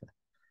not get into it.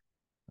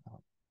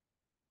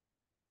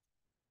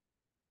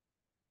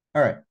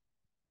 All right.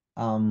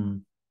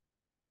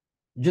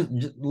 Just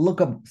look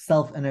up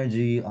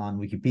self-energy on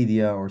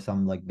Wikipedia or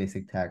some like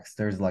basic text.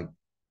 There's like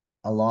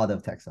a lot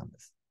of text on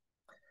this.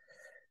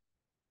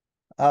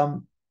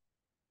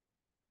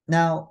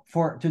 Now,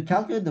 to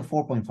calculate the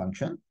 4-point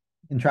function,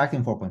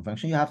 interacting 4-point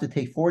function, you have to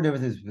take 4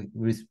 derivatives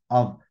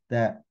of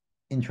the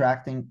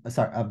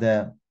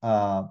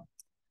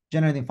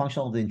generating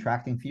function of the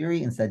interacting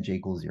theory and set j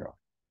equals 0.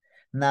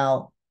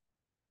 Now,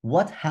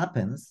 what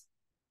happens?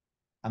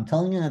 I'm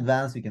telling you in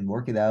advance, you can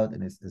work it out,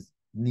 and it's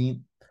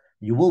neat.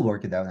 You will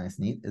work it out, and it's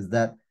neat. Is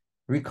that,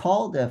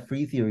 recall the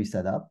free theory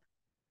setup?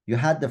 You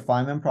had the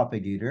Feynman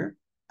propagator,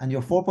 and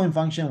your 4-point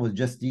function was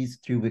just these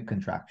 3 weak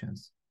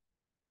contractions.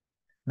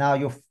 Now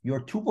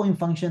your 2-point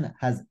function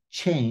has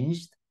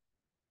changed,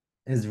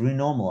 is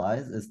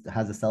renormalized,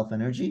 has a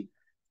self-energy.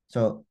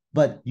 So,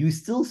 but you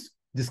still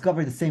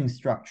discover the same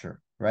structure,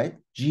 right?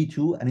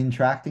 G2, an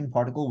interacting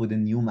particle with a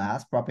new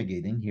mass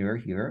propagating here,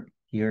 here,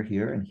 here,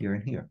 here, and here,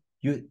 and here.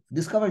 You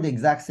discover the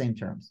exact same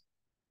terms.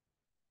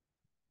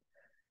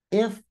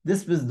 If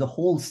this was the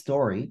whole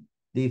story,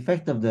 the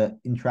effect of the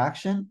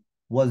interaction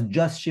was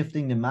just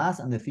shifting the mass,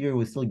 and the theory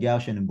was still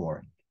Gaussian and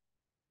boring.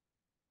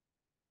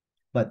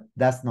 But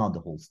that's not the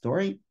whole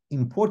story.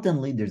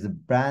 Importantly, there's a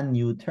brand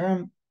new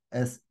term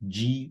as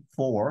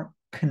G4,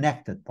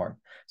 connected part.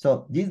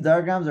 So these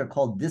diagrams are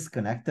called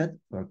disconnected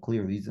for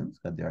clear reasons,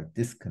 because they are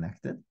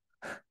disconnected,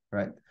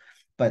 right?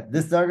 But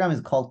this diagram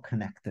is called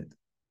connected.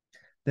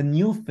 The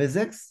new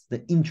physics,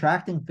 the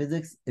interacting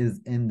physics,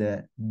 is in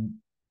the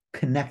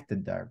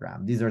connected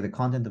diagram. These are the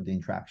content of the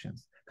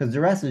interactions, because the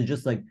rest is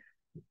just like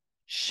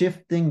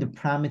shifting the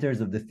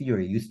parameters of the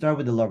theory. You start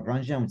with the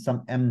Lagrangian with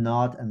some m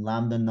naught and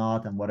lambda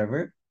naught and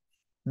whatever.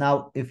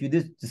 Now, if you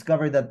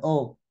discover that,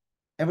 oh,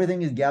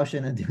 everything is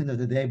Gaussian at the end of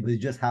the day, but you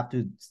just have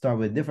to start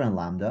with different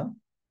lambda,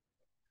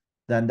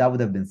 then that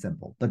would have been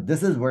simple. But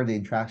this is where the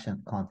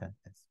interaction content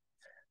is.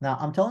 Now,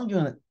 I'm telling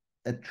you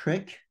a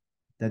trick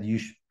that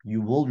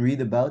you will read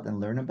about and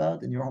learn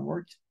about in your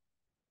homework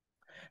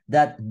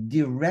that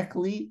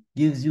directly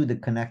gives you the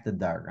connected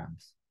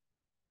diagrams.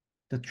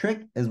 The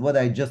trick is what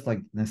I just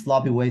like in a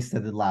sloppy way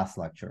said in the last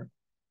lecture.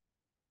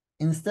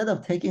 Instead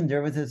of taking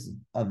derivatives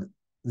of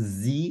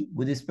z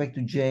with respect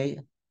to j,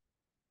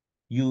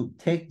 you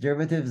take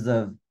derivatives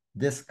of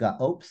this guy,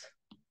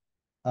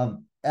 of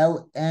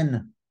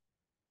ln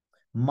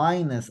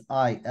minus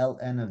I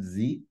ln of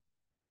z,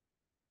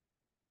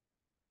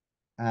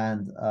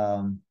 and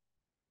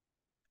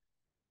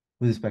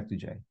with respect to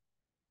j.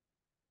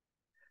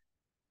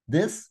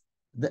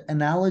 The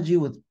analogy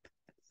with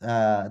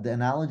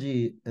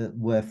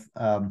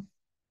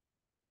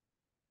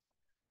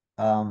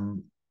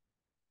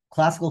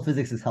classical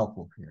physics is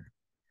helpful here.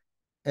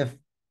 If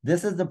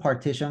this is the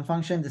partition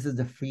function, this is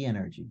the free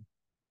energy.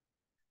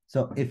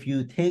 So if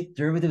you take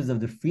derivatives of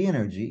the free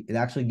energy, it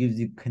actually gives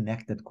you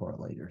connected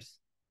correlators.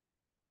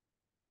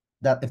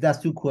 That if that's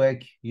too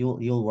quick,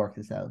 you'll work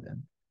this out.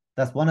 And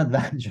that's one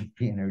advantage of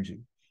free energy.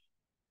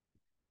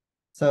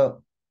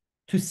 So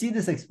to see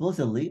this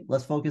explicitly,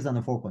 let's focus on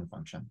the 4-point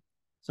function.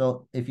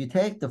 So if you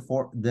take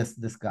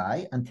this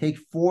guy and take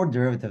 4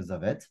 derivatives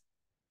of it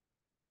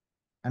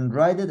and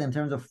write it in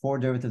terms of 4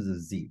 derivatives of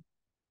z,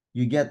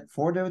 you get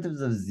 4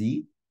 derivatives of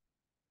z,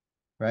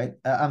 right?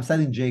 I'm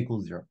setting j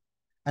equals 0.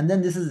 And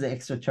then this is the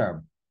extra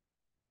term.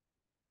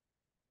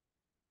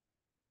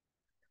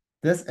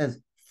 This is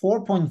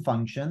 4-point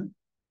function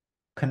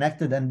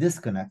connected and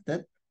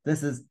disconnected.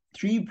 This is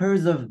 3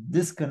 pairs of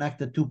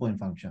disconnected 2-point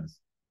functions.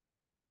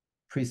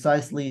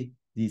 Precisely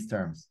these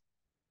terms.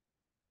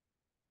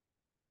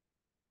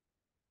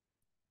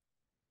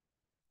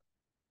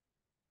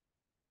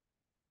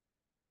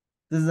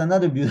 This is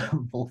another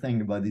beautiful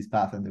thing about these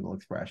path integral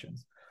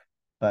expressions.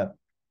 But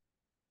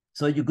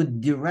so you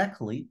could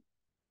directly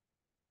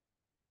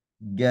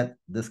get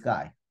this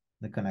guy,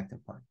 the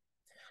connected part.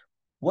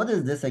 What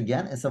is this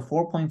again? It's a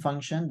 4-point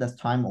function that's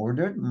time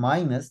ordered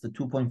minus the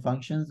 2-point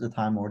functions, the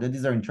time ordered.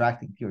 These are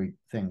interacting theory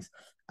things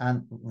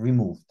and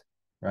removed,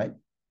 right?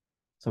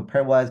 So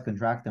pairwise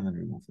contract them and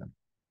remove them.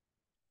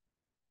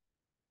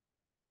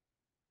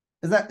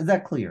 Is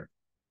that clear?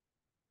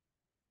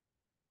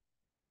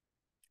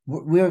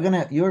 You're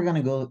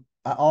gonna go.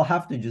 I'll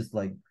have to just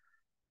like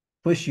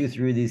push you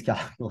through these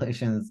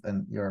calculations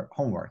and your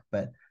homework,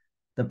 but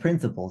the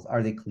principles,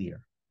 are they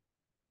clear?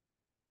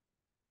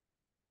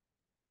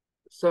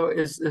 So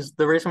is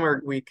the reason why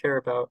we care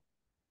about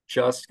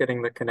just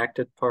getting the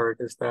connected part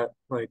is that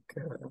like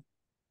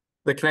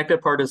the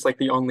connected part is like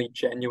the only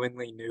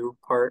genuinely new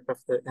part of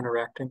the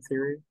interacting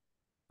theory,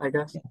 I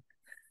guess. Yeah.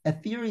 A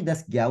theory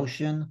that's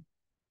Gaussian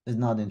is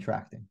not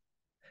interacting.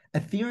 A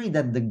theory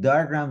that the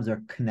diagrams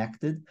are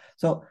connected.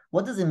 So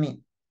what does it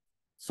mean?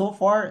 So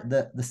far,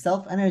 the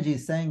self energy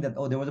is saying that,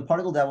 oh, there was a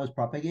particle that was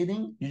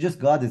propagating. You just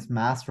got its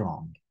mass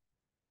wrong,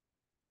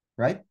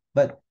 right?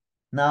 But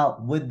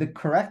now with the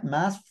correct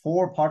mass,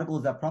 4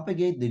 particles that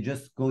propagate, they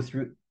just go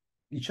through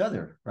each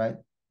other, right?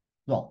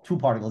 Well, 2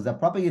 particles that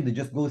propagate, they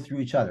just go through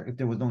each other if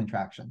there was no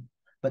interaction.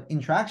 But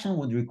interaction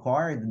would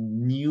require the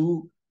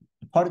new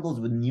particles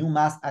with new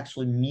mass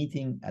actually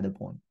meeting at a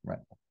point, right?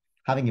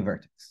 Having a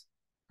vertex,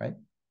 right?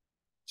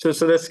 So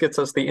this gets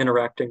us the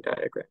interacting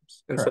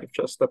diagrams instead Correct. of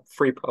just the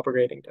free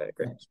propagating Yeah,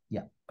 diagrams.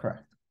 yeah,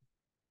 correct.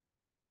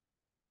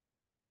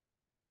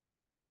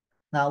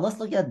 Now let's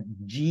look at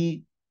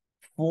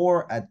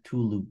G4 at 2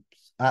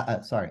 loops.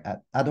 Sorry,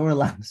 at order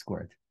lambda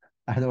squared.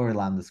 At order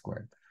lambda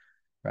squared,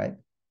 right?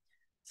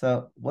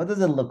 So what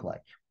does it look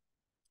like?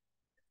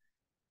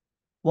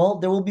 Well,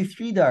 there will be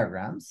 3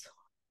 diagrams.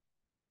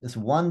 It's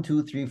 1,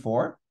 2, 3,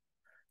 4.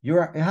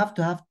 You have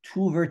to have 2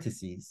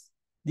 vertices.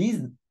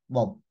 These,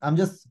 well,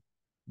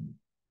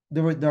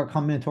 there are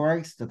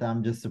combinatorics that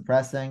I'm just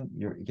suppressing.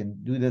 You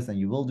can do this and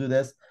you will do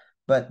this,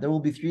 but there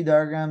will be 3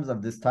 diagrams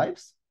of this type.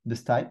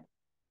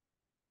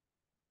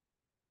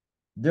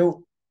 There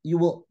you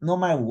will, no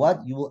matter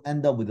what, you will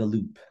end up with a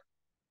loop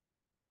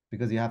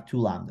because you have 2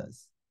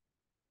 lambdas.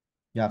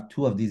 You have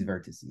 2 of these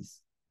vertices.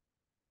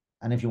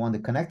 And if you want the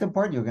connected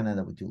part, you're going to end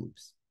up with 2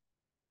 loops.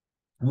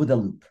 With a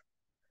loop.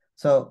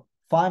 So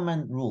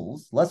Feynman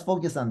rules. Let's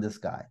focus on this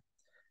guy.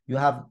 You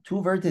have 2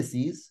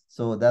 vertices,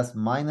 so that's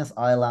minus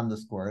I lambda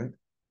squared.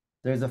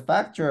 There's a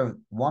factor of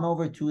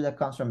 1/2 that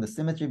comes from the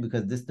symmetry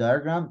because this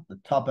diagram, the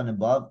top and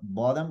above,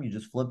 bottom, you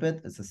just flip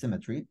it, it's a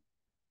symmetry.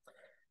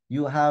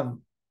 You have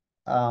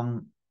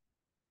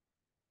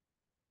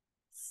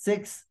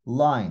 6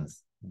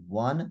 lines.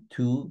 1,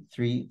 2,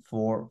 3,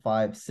 4,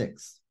 5,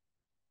 6.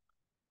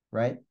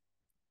 Right?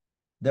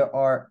 There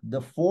are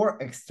the 4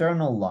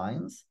 external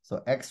lines.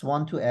 So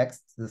x1 to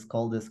x, let's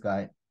call this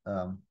guy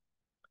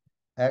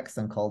x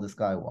and call this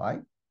guy y.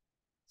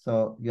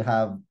 So you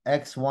have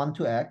x1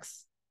 to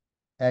x,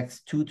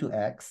 x2 to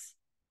x,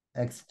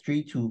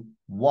 x3 to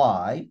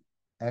y,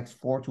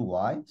 x4 to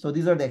y. So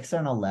these are the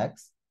external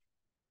legs.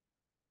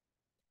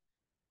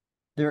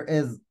 There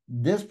is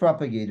this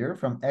propagator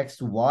from x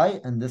to y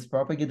and this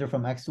propagator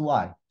from x to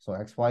y. So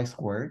xy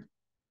squared.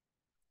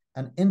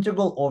 An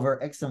integral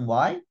over x and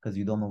y, because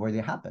you don't know where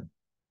they happen.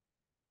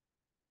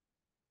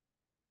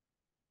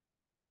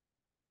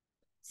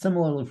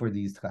 Similarly for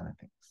these kind of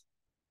things.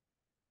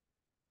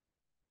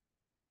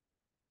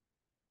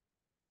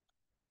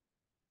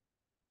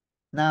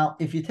 Now,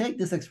 if you take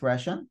this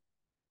expression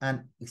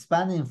and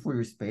expand it in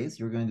Fourier space,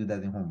 you're going to do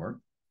that in homework,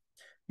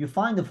 you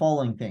find the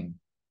following thing.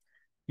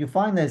 You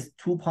find there's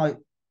 2 pi,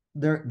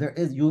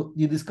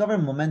 you discover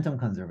momentum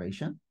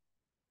conservation.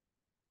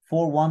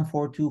 4, 1,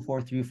 4, 2,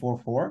 4, 3, 4,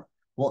 4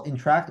 will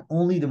interact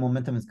only the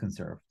momentum is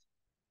conserved.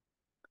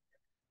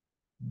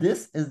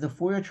 This is the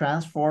Fourier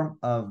transform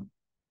of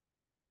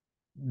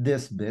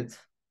this bit,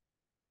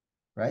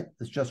 right?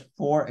 It's just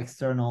 4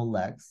 external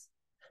legs.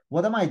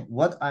 What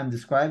I'm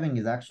describing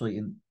is actually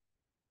in,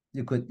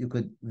 you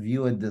could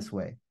view it this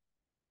way.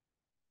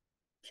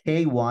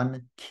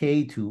 K1,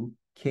 K2,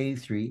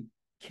 K3,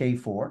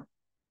 K4,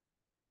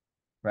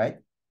 right?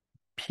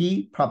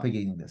 P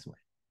propagating this way.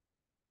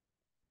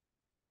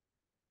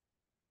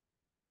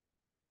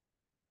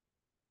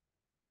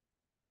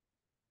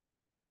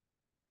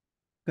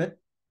 Good.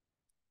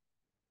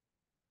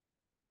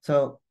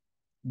 So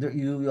there,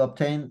 you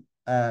obtain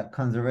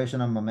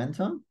conservation of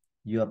momentum.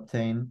 You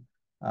obtain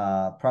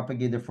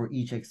propagator for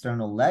each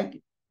external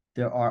leg.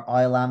 There are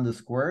I lambda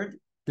squared.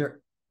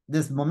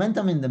 This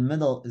momentum in the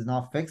middle is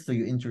not fixed, so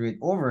you integrate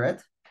over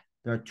it.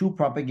 There are two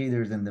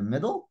propagators in the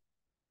middle,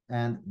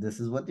 and this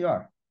is what they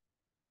are.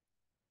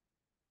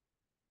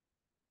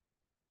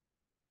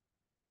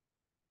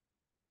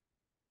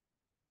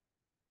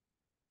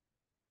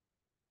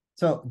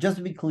 So just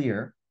to be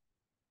clear,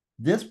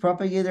 this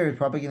propagator is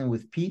propagating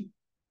with P.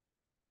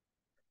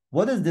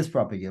 What is this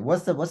propagator?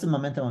 What's the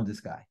momentum of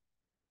this guy?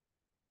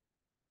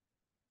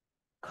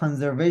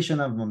 Conservation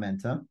of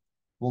momentum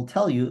will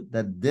tell you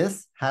that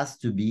this has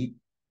to be,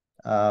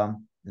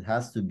 it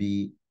has to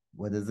be,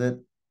 what is it?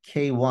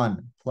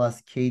 K1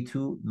 plus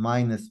K2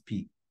 minus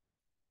P.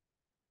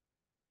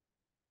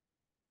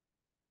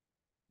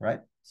 Right?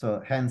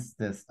 So hence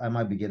this, I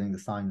might be getting the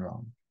sign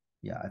wrong.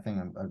 Yeah, I think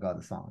I got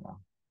the sign wrong.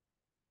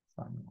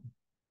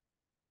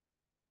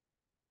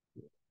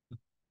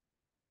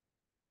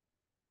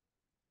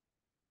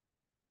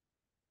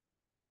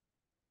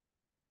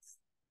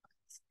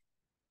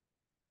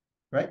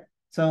 Right?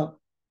 So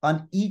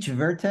on each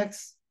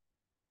vertex,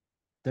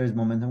 there's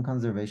momentum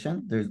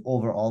conservation. There's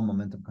overall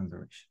momentum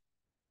conservation.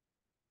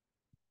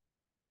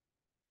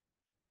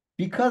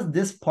 Because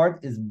this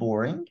part is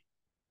boring,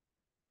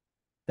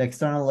 the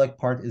external leg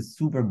part is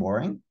super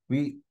boring,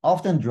 we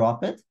often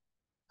drop it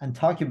and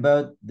talk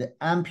about the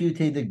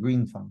amputated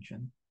green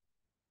function.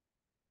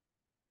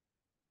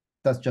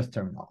 That's just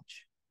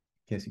terminology,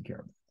 in case you care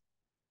about it.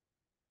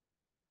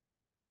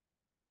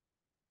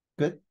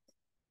 Good.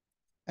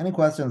 Any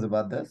questions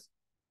about this?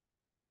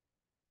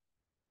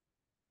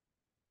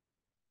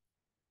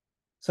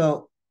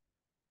 So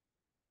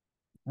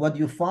what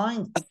you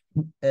find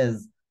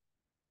is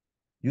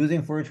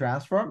using Fourier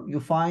transform, you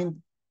find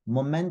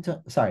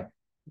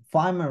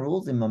Feynman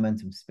rules in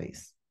momentum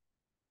space.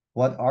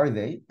 What are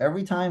they?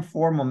 Every time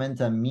four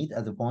momenta meet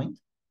at a point,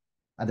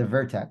 at a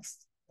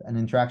vertex, an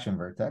interaction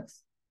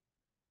vertex,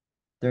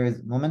 there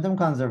is momentum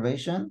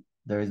conservation,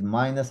 there is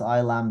minus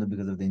I lambda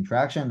because of the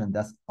interaction, and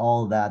that's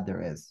all that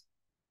there is.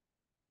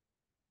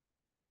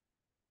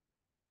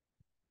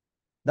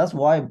 That's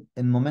why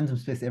in momentum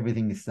space,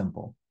 everything is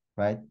simple,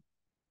 right?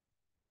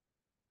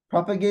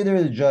 Propagator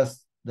is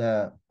just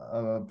the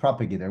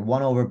propagator,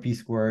 1 over p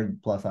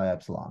squared plus I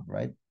epsilon,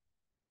 right?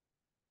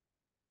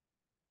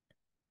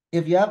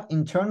 If you have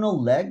internal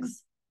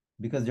legs,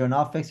 because they're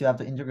not fixed, you have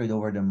to integrate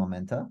over the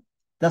momenta.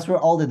 That's where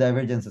all the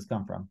divergences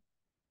come from,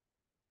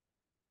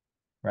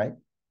 right?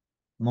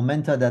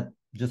 Momenta that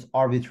just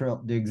arbitrary,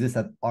 they exist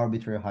at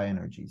arbitrary high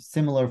energies.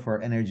 Similar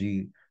for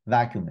energy,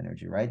 vacuum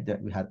energy, right?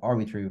 That we had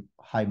arbitrary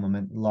high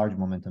moment, large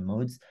momentum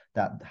modes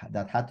that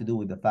had to do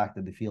with the fact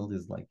that the field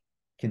is like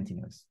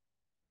continuous.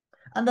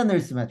 And then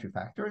there's symmetry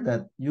factor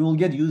that you will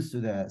get used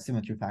to the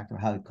symmetry factor,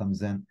 how it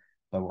comes in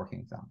by working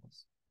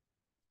examples.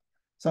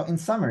 So in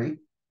summary,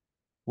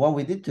 what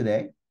we did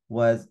today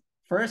was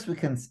first we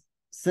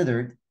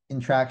considered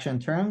interaction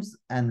terms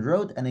and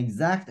wrote an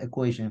exact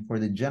equation for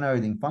the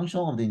generating function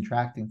of the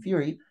interacting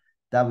theory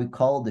that we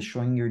call the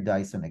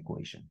Schrödinger-Dyson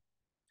equation.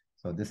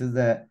 So this is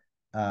the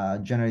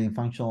generating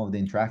function of the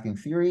interacting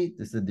theory.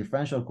 This is a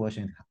differential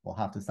equation we'll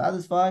have to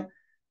satisfy.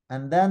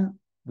 And then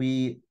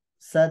we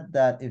said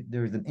that if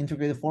there is an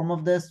integrated form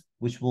of this,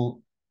 which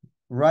will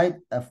write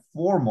a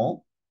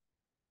formal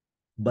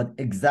but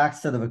exact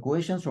set of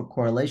equations for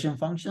correlation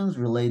functions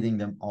relating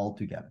them all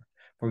together.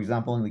 For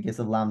example, in the case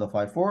of lambda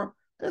phi 4,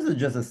 this is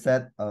just a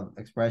set of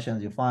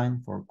expressions you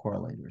find for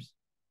correlators.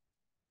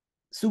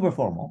 Super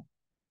formal.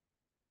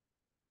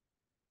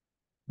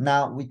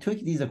 Now, we took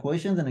these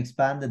equations and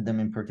expanded them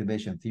in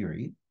perturbation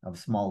theory of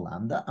small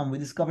lambda, and we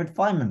discovered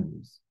Feynman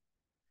rules.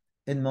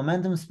 In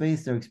momentum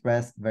space, they're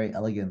expressed very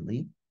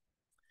elegantly.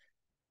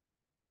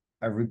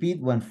 I repeat,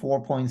 when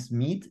 4 points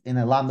meet in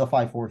a lambda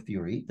phi 4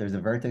 theory, there's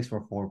a vertex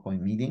for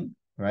 4-point meeting,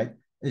 right?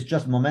 It's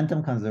just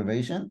momentum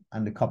conservation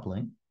and the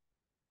coupling.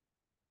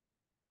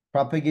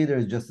 Propagator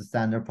is just a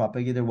standard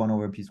propagator, 1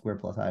 over p squared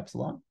plus I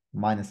epsilon,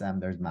 minus m,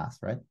 there's mass,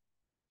 right?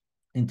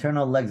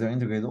 Internal legs are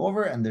integrated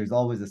over, and there's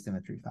always a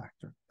symmetry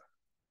factor.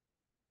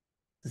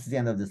 This is the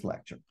end of this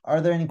lecture.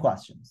 Are there any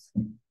questions?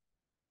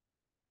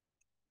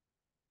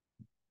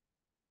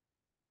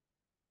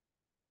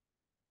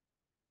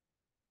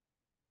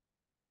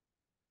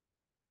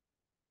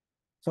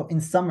 So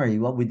in summary,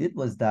 what we did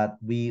was that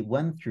we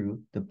went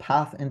through the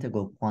path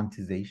integral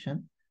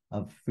quantization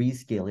of free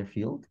scalar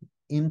field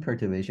in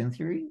perturbation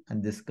theory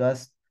and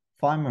discussed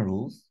Feynman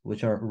rules,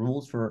 which are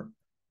rules for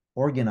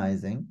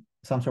organizing,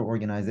 some sort of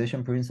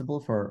organization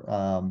principle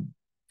for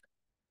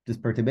this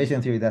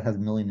perturbation theory that has a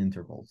million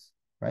intervals,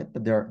 right?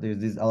 But there's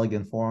these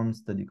elegant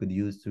forms that you could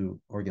use to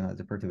organize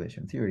the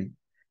perturbation theory.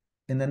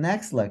 In the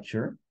next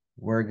lecture,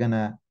 we're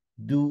gonna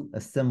do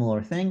a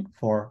similar thing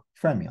for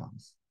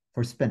fermions,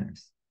 for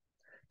spinors.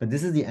 But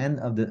this is the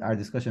end of our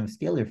discussion of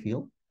scalar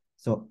field.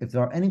 So if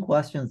there are any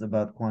questions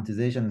about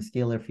quantization of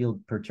scalar field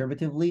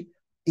perturbatively,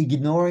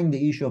 ignoring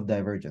the issue of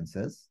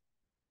divergences,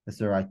 it's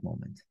the right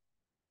moment.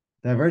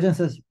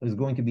 Divergences is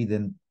going to be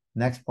the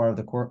next part of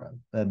the course,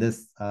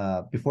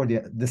 before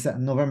this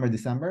November,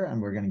 December,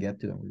 and we're going to get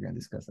to it. We're going to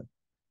discuss it.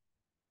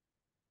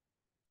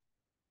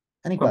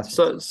 Any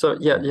questions? So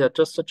yeah,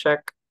 just to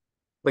check,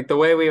 like the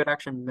way we would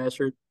actually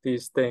measure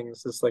these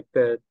things is like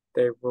they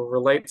will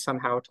relate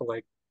somehow to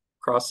like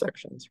cross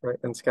sections, right?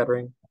 And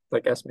scattering,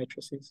 like S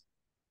matrices.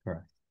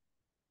 Correct.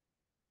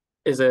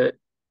 Is it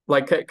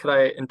like could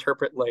I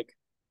interpret like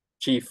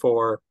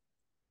G4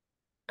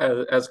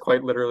 as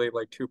quite literally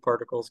like two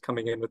particles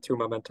coming in with two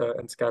momenta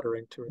and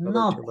scattering to another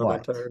Not two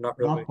momenta, quite. or not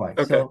Not really? quite.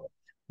 Okay. So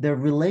the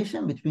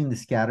relation between the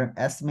scatter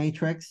S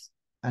matrix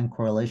and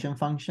correlation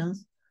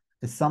functions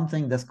is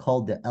something that's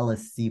called the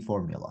LSC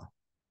formula.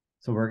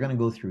 So we're going to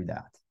go through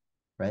that,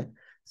 right?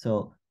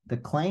 So the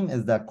claim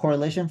is that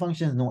correlation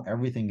functions know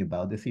everything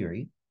about the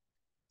theory.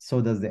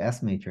 So does the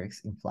S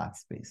matrix in flat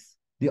space.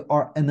 They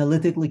are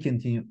analytically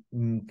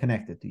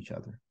connected to each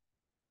other.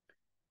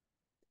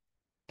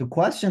 The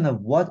question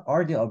of what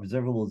are the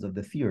observables of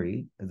the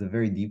theory is a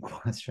very deep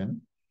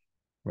question,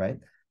 right?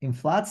 In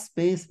flat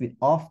space, we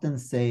often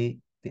say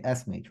the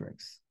S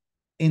matrix.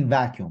 In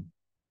vacuum,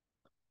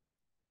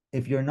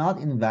 if you're not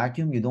in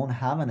vacuum, you don't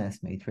have an S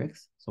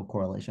matrix, so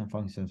correlation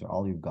functions are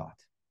all you've got.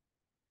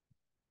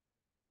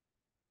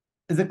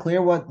 Is it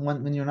clear what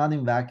when you're not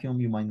in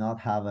vacuum, you might not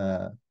have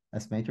a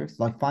S matrix,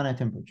 like finite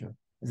temperature?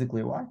 Is it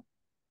clear why?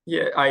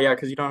 Yeah,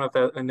 because you don't have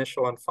the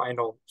initial and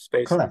final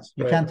Correct. spaces,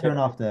 You right? can't turn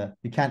Yeah. off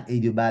you can't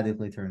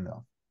adiabatically turn it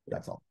off. Yeah.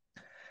 That's all.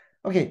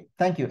 Okay,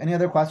 thank you. Any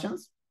other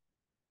questions?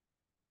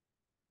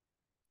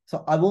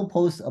 So I will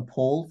post a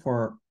poll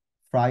for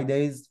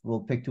Fridays.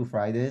 We'll pick 2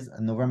 Fridays,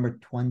 and November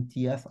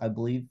 20th, I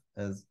believe,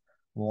 is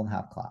we won't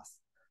have class.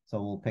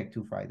 So we'll pick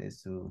 2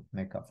 Fridays to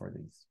make up for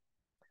these.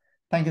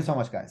 Thank you so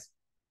much, guys.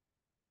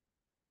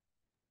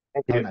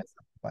 Thank Have a you. nice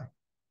day. Bye.